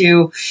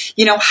into,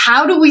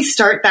 how do we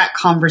start that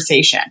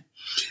conversation?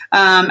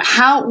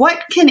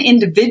 What can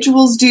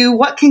individuals do?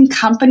 What can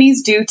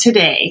companies do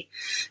today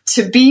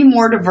to be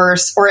more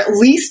diverse, or at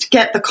least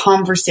get the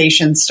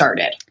conversation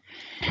started?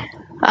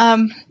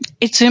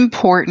 It's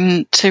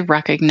important to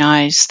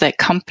recognize that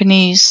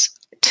companies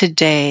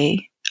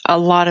today, a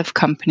lot of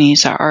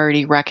companies are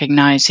already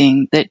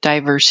recognizing that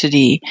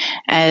diversity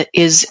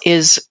is,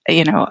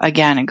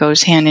 again, it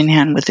goes hand in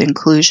hand with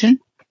inclusion.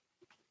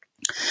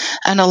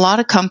 And a lot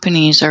of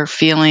companies are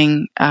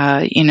feeling,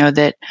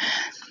 that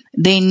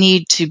they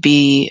need to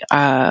be,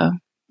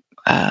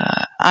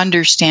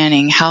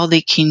 understanding how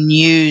they can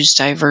use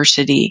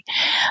diversity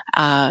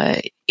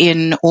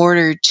in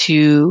order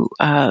to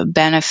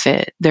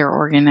benefit their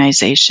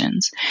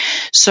organizations.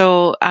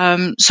 So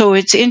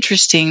it's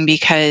interesting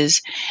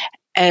because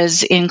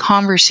as in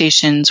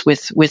conversations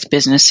with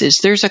businesses,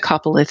 there's a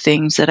couple of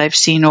things that I've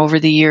seen over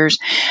the years.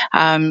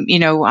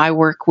 I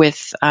work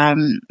with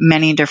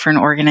many different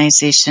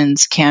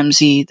organizations,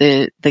 CAMSI,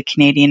 the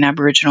Canadian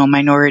Aboriginal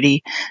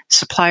Minority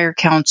Supplier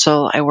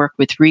Council. I work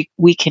with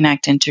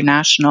WeConnect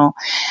International,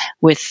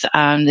 with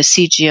the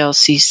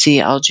CGLCC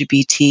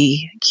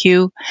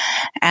LGBTQ,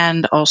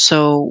 and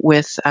also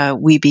with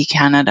WeBe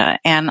Canada.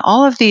 And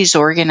all of these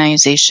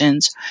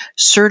organizations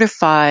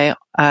certify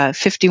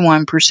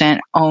 51%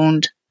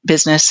 owned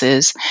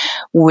businesses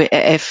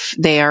if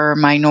they are a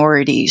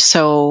minority.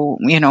 So,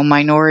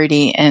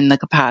 minority in the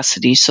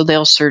capacity. So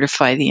they'll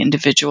certify the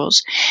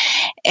individuals.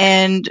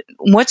 And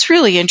what's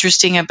really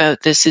interesting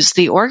about this is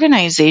the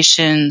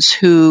organizations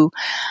who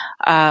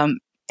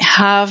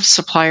have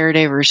supplier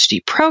diversity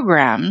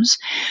programs,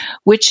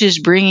 which is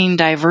bringing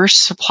diverse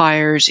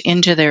suppliers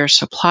into their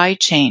supply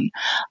chain.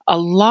 A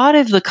lot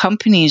of the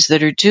companies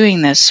that are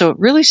doing this, so it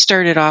really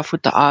started off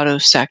with the auto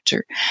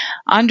sector,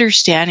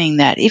 understanding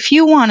that if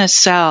you want to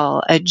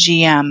sell a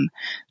GM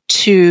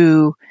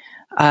to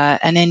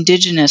an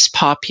indigenous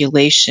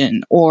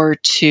population or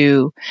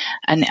to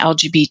an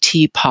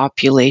LGBT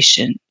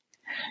population,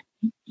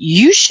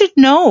 you should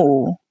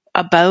know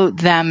about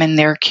them and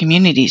their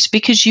communities,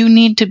 because you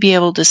need to be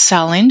able to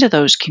sell into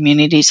those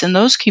communities, and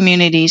those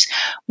communities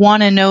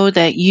want to know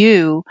that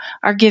you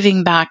are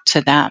giving back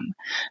to them.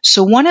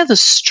 So one of the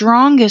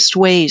strongest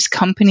ways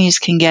companies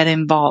can get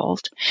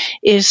involved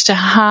is to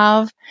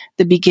have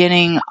the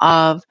beginning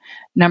of,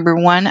 number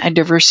one, a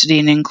diversity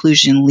and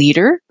inclusion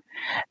leader.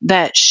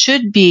 That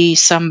should be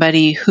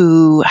somebody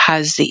who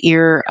has the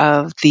ear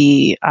of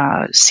the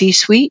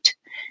C-suite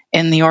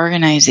in the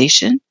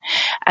organization,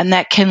 and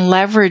that can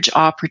leverage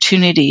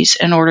opportunities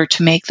in order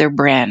to make their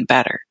brand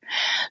better.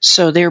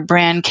 So their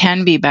brand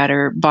can be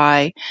better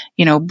by,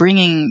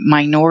 bringing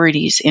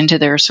minorities into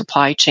their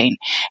supply chain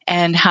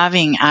and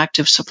having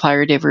active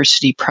supplier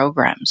diversity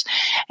programs.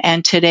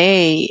 And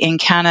today in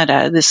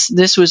Canada,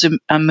 this was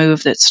a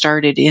move that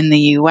started in the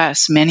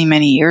US many,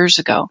 many years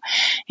ago.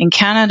 In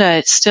Canada,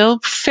 it's still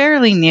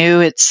fairly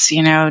new. It's,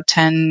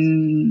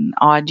 10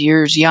 odd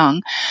years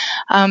young.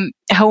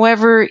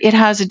 However, it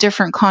has a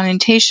different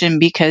connotation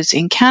because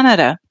in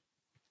Canada,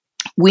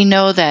 we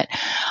know that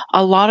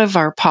a lot of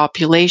our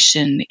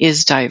population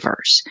is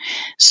diverse.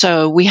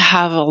 So we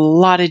have a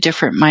lot of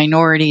different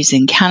minorities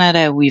in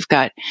Canada. We've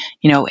got,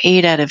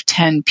 8 out of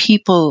 10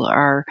 people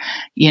are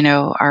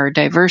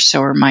diverse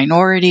or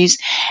minorities.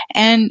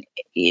 And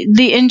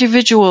the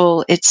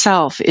individual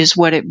itself is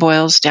what it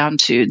boils down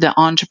to, the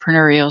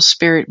entrepreneurial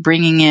spirit.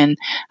 Bringing in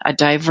a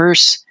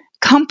diverse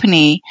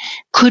company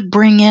could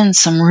bring in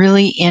some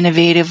really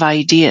innovative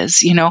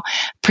ideas.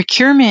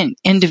 Procurement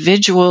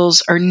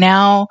individuals are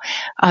now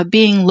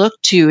being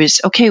looked to as,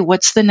 okay,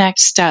 what's the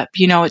next step?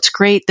 It's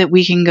great that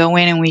we can go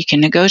in and we can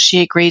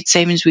negotiate great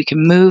savings. We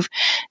can move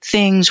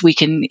things. We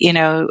can,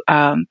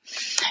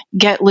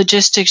 get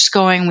logistics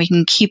going. We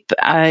can keep,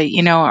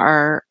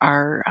 our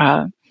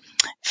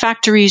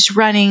factories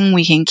running.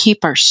 We can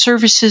keep our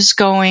services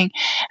going,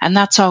 and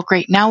that's all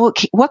great. Now,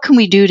 what can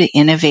we do to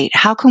innovate?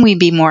 How can we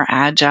be more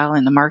agile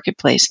in the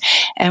marketplace?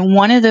 And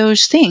one of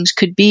those things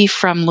could be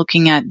from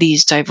looking at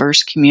these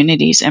diverse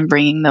communities and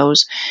bringing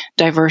those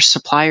diverse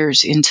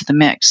suppliers into the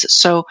mix.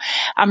 So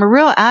I'm a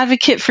real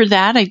advocate for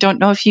that. I don't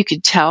know if you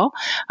could tell,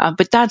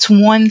 but that's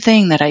one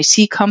thing that I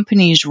see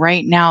companies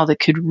right now that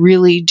could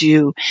really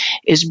do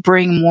is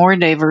bring more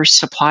diverse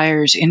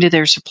suppliers into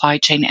their supply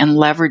chain and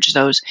leverage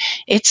those.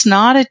 It's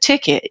not a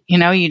ticket.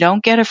 You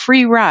don't get a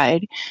free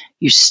ride.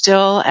 You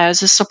still,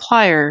 as a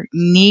supplier,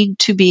 need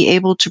to be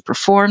able to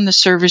perform the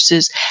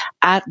services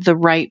at the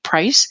right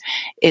price.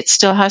 It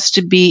still has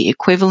to be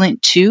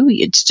equivalent to.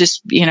 It's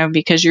just,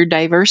 because you're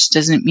diverse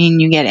doesn't mean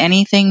you get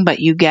anything, but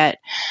you get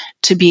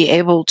to be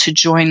able to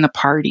join the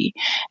party.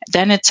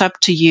 Then it's up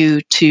to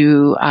you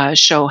to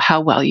show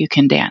how well you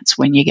can dance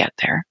when you get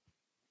there.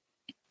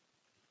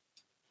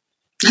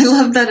 I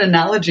love that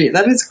analogy.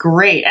 That is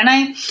great. And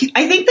I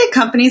think that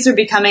companies are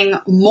becoming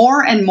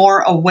more and more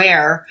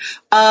aware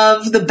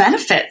of the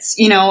benefits,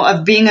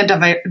 of being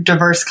a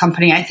diverse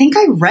company. I think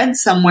I read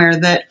somewhere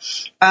that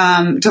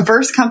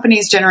diverse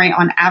companies generate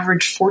on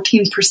average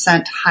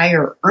 14%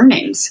 higher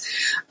earnings,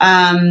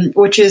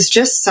 which is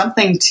just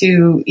something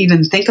to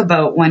even think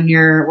about when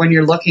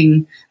you're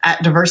looking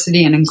at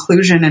diversity and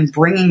inclusion and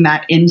bringing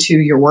that into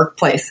your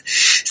workplace.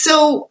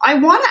 So I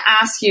want to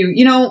ask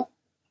you,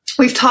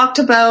 we've talked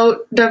about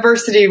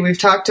diversity. We've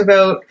talked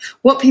about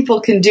what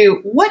people can do.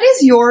 What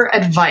is your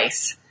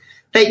advice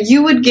that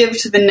you would give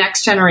to the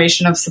next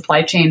generation of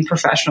supply chain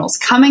professionals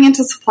coming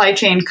into supply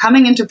chain,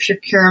 coming into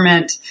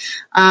procurement?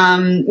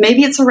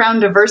 Maybe it's around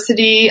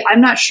diversity.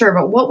 I'm not sure,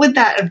 but what would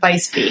that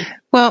advice be?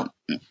 Well,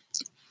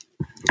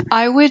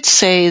 I would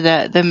say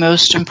that the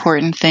most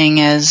important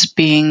thing as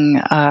being,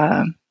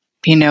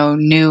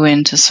 new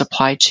into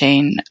supply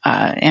chain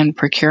and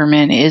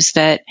procurement is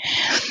that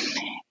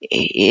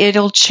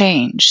it'll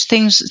change.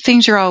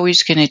 Things are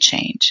always going to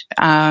change.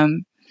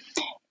 And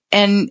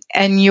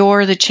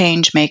you're the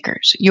change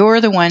makers. You're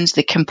the ones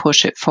that can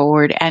push it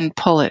forward and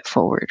pull it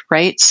forward,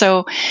 right?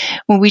 So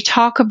when we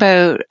talk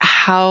about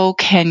how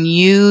can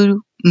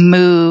you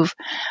move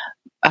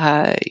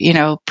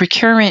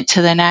procurement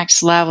to the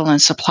next level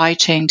and supply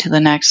chain to the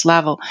next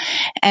level,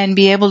 and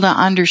be able to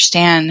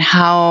understand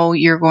how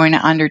you're going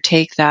to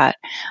undertake that,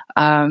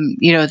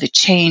 the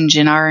change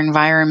in our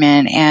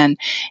environment and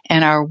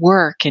our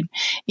work. And,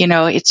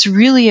 it's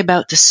really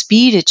about the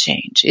speed of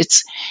change.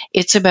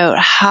 It's about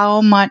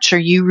how much are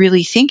you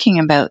really thinking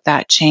about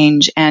that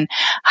change and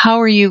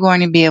how are you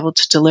going to be able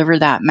to deliver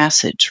that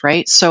message,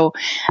 right? So,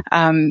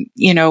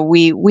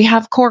 we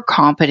have core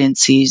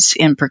competencies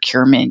in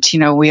procurement.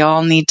 We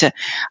all need to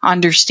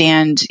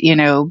understand,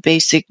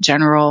 basic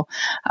general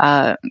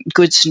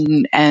goods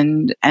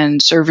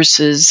and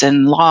services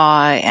and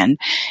law and,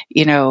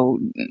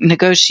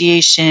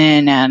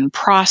 negotiation and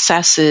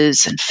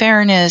processes and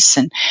fairness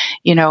and,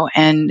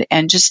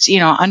 and just,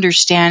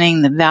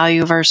 understanding the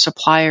value of our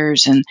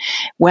suppliers and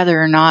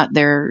whether or not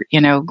they're,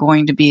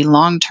 going to be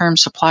long-term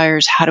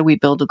suppliers. How do we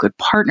build a good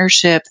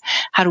partnership?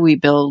 How do we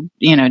build,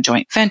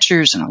 joint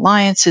ventures and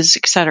alliances,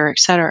 et cetera, et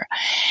cetera.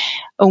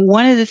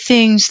 One of the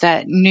things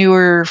that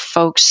newer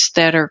folks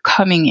that are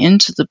coming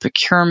into the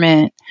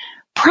procurement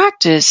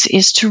practice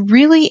is to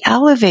really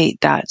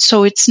elevate that.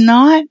 So it's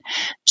not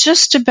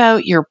just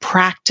about your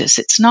practice.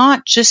 It's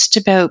not just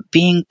about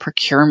being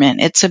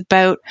procurement. It's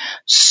about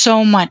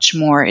so much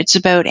more. It's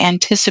about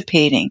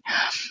anticipating.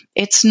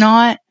 It's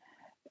not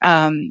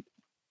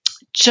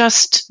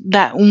just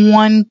that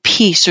one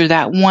piece or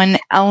that one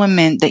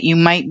element that you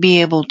might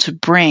be able to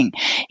bring.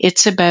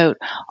 It's about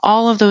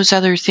all of those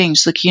other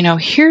things. Like,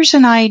 here's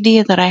an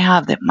idea that I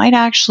have that might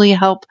actually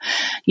help,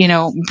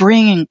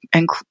 bring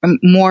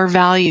more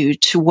value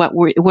to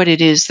what it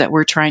is that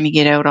we're trying to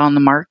get out on the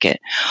market.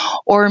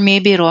 Or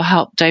maybe it'll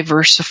help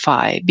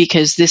diversify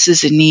because this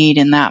is a need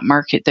in that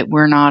market that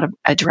we're not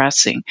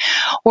addressing.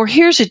 Or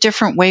here's a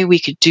different way we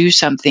could do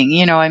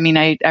something. I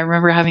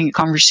remember having a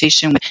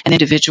conversation with an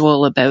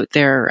individual about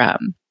their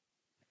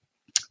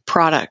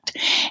product.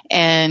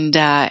 And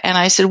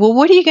I said, well,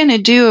 what are you going to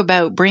do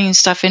about bringing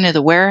stuff into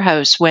the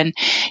warehouse when,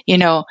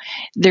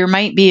 there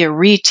might be a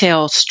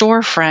retail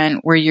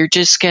storefront where you're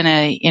just going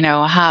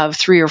to, have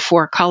 3 or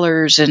 4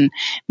 colors and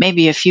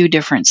maybe a few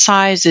different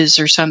sizes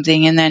or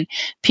something. And then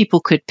people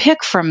could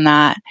pick from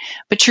that,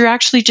 but you're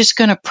actually just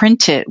going to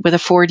print it with a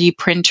 4D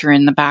printer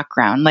in the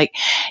background. Like,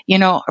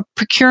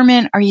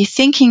 procurement, are you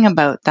thinking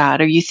about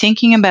that? Are you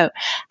thinking about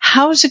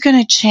how is it going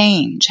to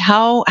change?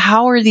 How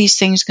are these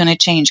things going to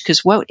change?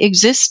 Because what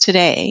exists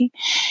today,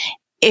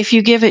 if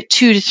you give it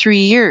 2 to 3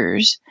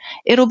 years,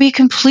 it'll be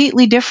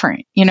completely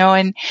different,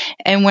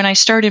 and when I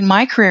started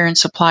my career in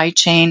supply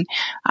chain,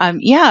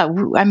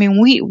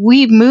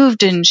 we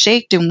moved and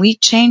shaked and we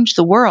changed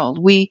the world.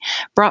 We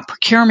brought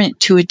procurement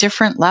to a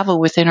different level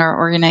within our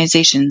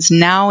organizations.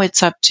 Now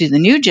it's up to the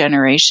new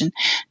generation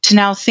to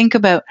now think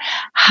about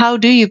how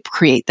do you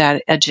create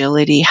that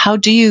agility? How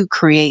do you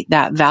create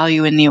that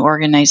value in the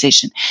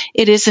organization?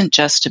 It isn't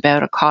just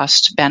about a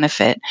cost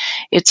benefit.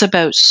 It's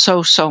about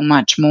so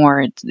much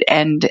more.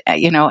 And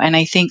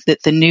I think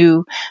that the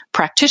new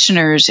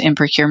practitioners in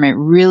procurement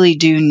really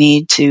do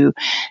need to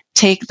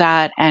take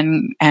that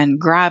and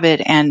grab it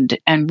and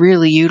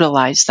really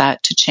utilize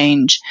that to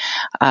change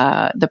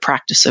the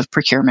practice of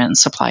procurement and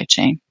supply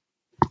chain.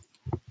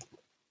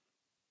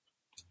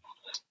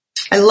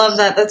 I love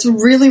that. That's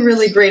really,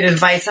 really great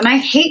advice. And I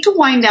hate to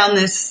wind down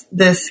this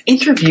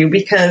interview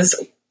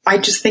because I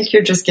just think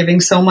you're just giving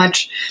so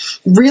much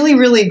really,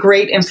 really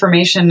great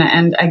information.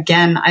 And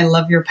again, I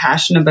love your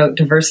passion about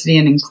diversity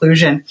and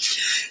inclusion.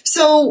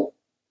 So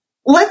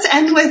let's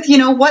end with,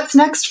 what's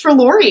next for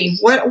Lori?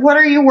 What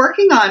are you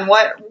working on?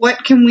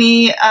 What can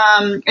we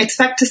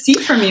expect to see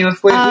from you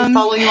if we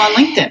follow you on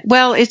LinkedIn?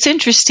 Well, it's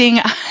interesting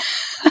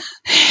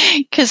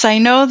because I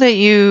know that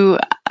you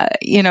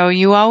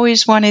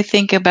always want to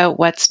think about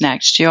what's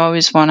next. You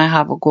always want to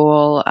have a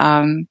goal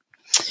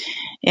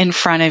in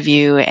front of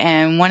you.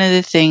 And one of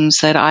the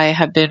things that I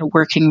have been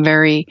working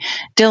very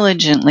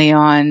diligently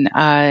on,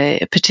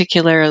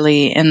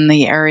 particularly in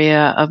the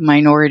area of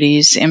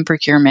minorities in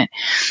procurement,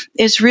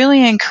 is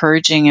really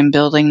encouraging and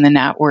building the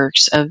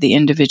networks of the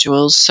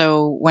individuals.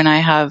 So when I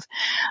have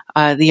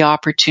the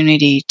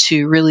opportunity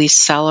to really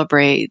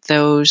celebrate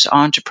those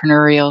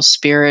entrepreneurial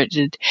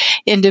spirited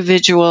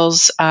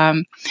individuals,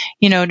 to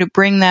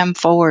bring them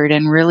forward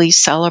and really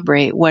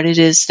celebrate what it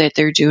is that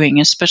they're doing,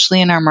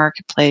 especially in our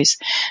marketplace,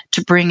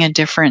 to bring a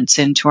difference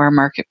into our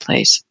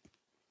marketplace.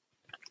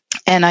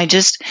 And I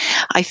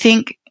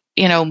think,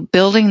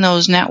 building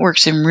those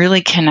networks and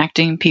really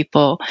connecting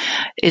people,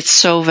 it's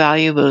so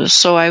valuable.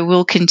 So I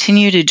will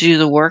continue to do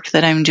the work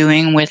that I'm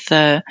doing with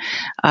the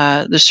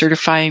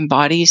certifying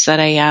bodies that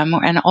I am.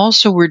 And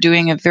also we're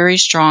doing a very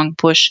strong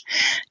push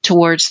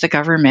towards the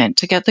government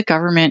to get the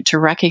government to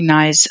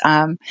recognize,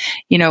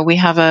 we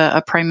have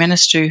a prime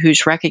minister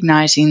who's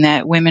recognizing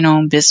that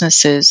women-owned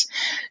businesses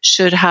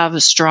should have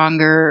a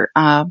stronger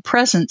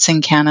presence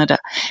in Canada.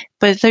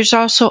 But there's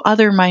also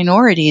other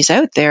minorities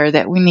out there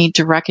that we need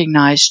to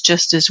recognize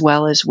just as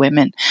well as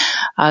women.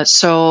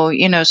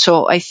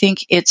 So I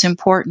think it's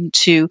important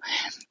to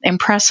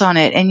impress on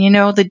it. And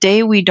the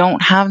day we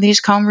don't have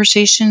these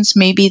conversations,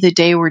 maybe the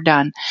day we're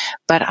done,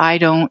 but I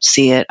don't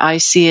see it. I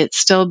see it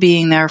still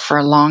being there for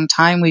a long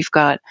time. We've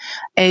got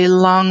a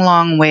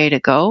long way to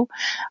go.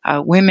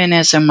 Women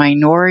as a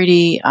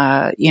minority,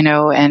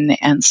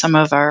 and some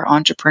of our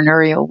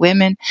entrepreneurial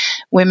women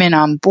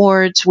on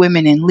boards,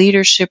 women in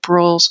leadership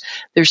roles,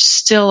 there's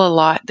still a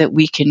lot that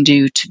we can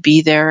do to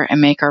be there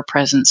and make our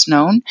presence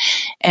known.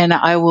 And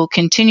I will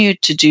continue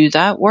to do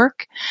that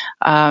work,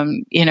 for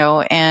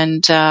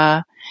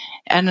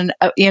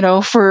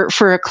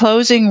a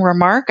closing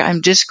remark,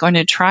 I'm just going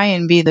to try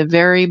and be the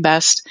very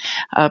best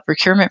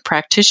procurement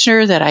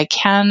practitioner that I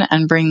can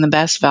and bring the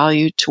best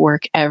value to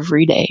work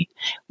every day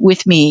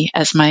with me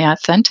as my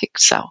authentic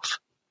self.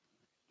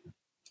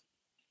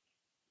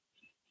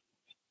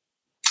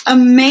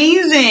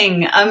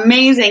 Amazing.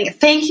 Amazing.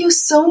 Thank you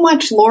so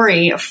much,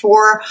 Lori,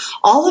 for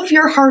all of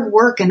your hard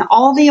work and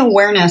all the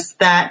awareness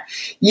that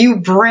you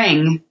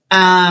bring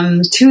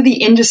to the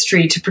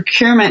industry, to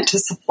procurement, to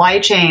supply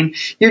chain.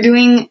 You're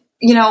doing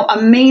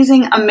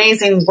amazing,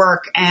 amazing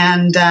work.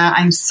 And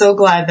I'm so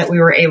glad that we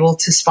were able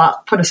to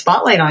put a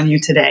spotlight on you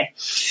today.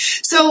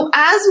 So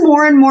as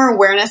more and more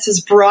awareness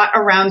is brought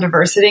around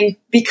diversity,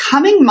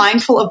 becoming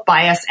mindful of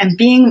bias and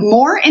being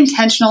more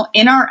intentional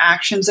in our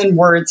actions and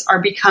words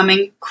are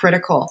becoming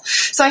critical.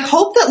 So I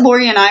hope that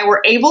Lori and I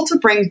were able to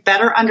bring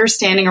better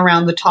understanding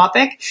around the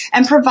topic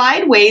and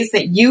provide ways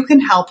that you can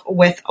help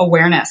with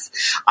awareness.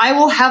 I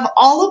will have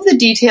all of the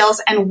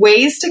details and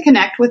ways to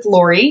connect with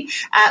Lori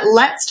at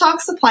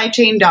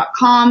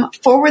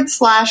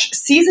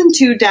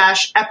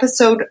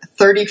letstalksupplychain.com/season2-episode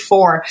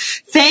 34.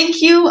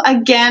 Thank you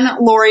again,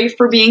 Lori,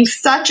 for being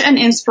such an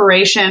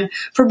inspiration,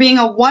 for being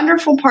a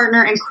wonderful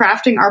partner in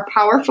crafting our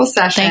powerful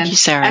session. Thank you,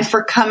 Sarah. And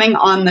for coming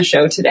on the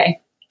show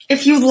today.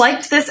 If you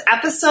liked this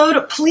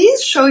episode,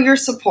 please show your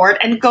support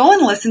and go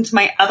and listen to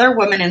my other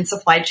Women in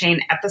Supply Chain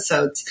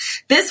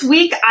episodes. This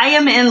week, I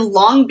am in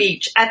Long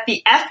Beach at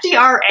the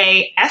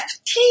FDRA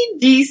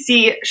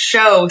FTDC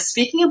show,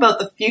 speaking about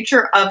the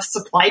future of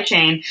supply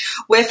chain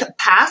with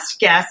past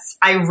guests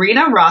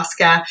Irina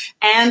Roska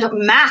and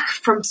Mac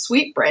from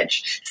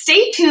Sweetbridge.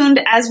 Stay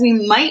tuned as we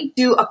might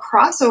do a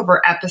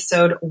crossover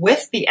episode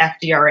with the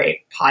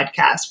FDRA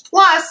podcast.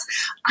 Plus,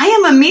 I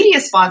am a media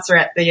sponsor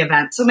at the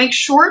event, so make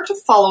sure to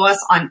follow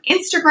us on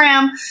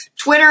Instagram,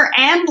 Twitter,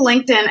 and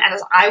LinkedIn,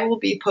 as I will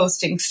be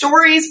posting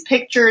stories,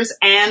 pictures,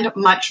 and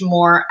much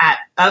more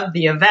of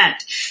the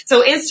event.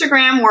 So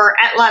Instagram, we're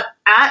at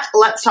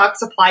Let's Talk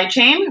Supply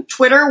Chain.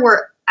 Twitter,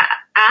 we're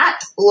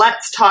at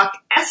Let's Talk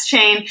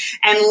S-Chain,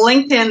 and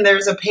LinkedIn,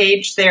 there's a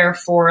page there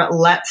for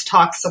Let's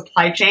Talk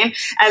Supply Chain,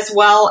 as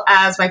well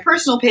as my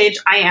personal page.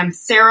 I am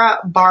Sarah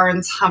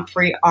Barnes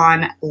Humphrey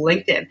on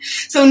LinkedIn.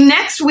 So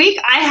next week,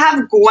 I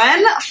have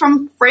Gwen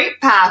from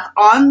FreightPath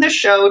on the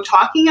show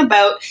talking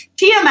about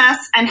TMS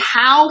and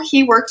how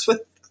he works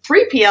with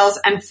 3PLs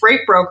and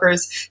freight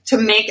brokers to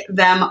make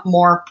them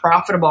more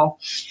profitable.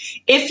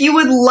 If you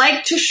would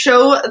like to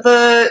show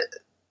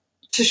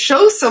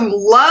some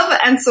love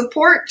and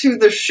support to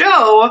the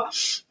show,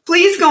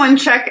 please go and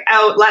check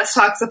out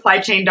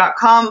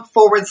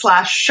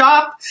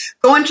letstalksupplychain.com/shop.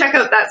 Go and check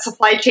out that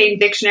supply chain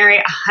dictionary,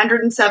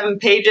 107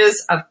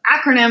 pages of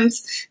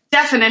acronyms,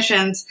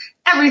 definitions,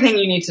 everything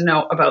you need to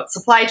know about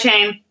supply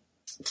chain.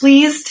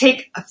 Please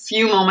take a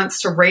few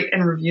moments to rate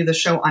and review the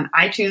show on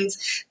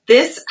iTunes.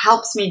 This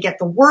helps me get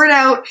the word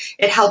out.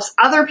 It helps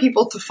other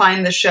people to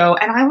find the show.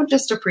 And I would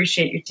just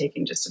appreciate you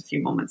taking just a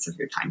few moments of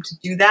your time to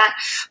do that.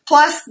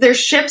 Plus, there's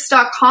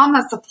ships.com.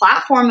 That's the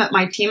platform that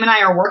my team and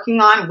I are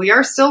working on. We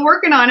are still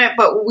working on it,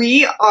 but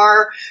we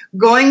are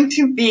going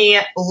to be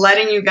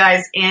letting you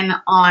guys in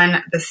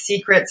on the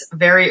secrets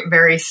very,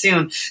 very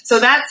soon.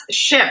 So that's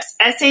ships,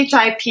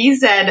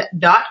 SHIPZ.com.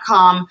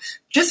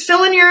 Just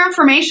fill in your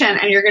information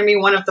and you're going to be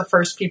one of the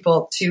first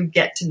people to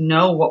get to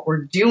know what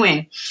we're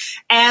doing.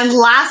 And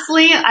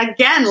lastly,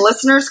 again,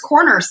 Listener's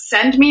Corner.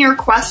 Send me your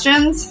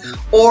questions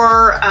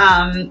or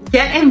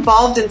get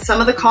involved in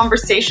some of the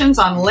conversations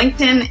on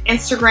LinkedIn,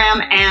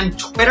 Instagram, and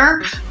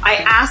Twitter. I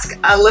ask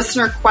a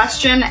listener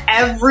question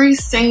every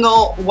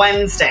single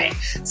Wednesday.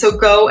 So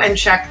go and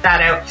check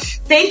that out.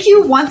 Thank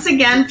you once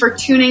again for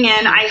tuning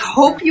in. I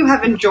hope you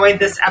have enjoyed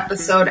this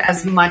episode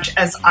as much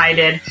as I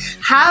did.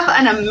 Have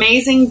an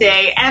amazing day.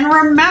 And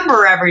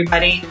remember,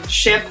 everybody,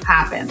 ship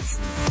happens.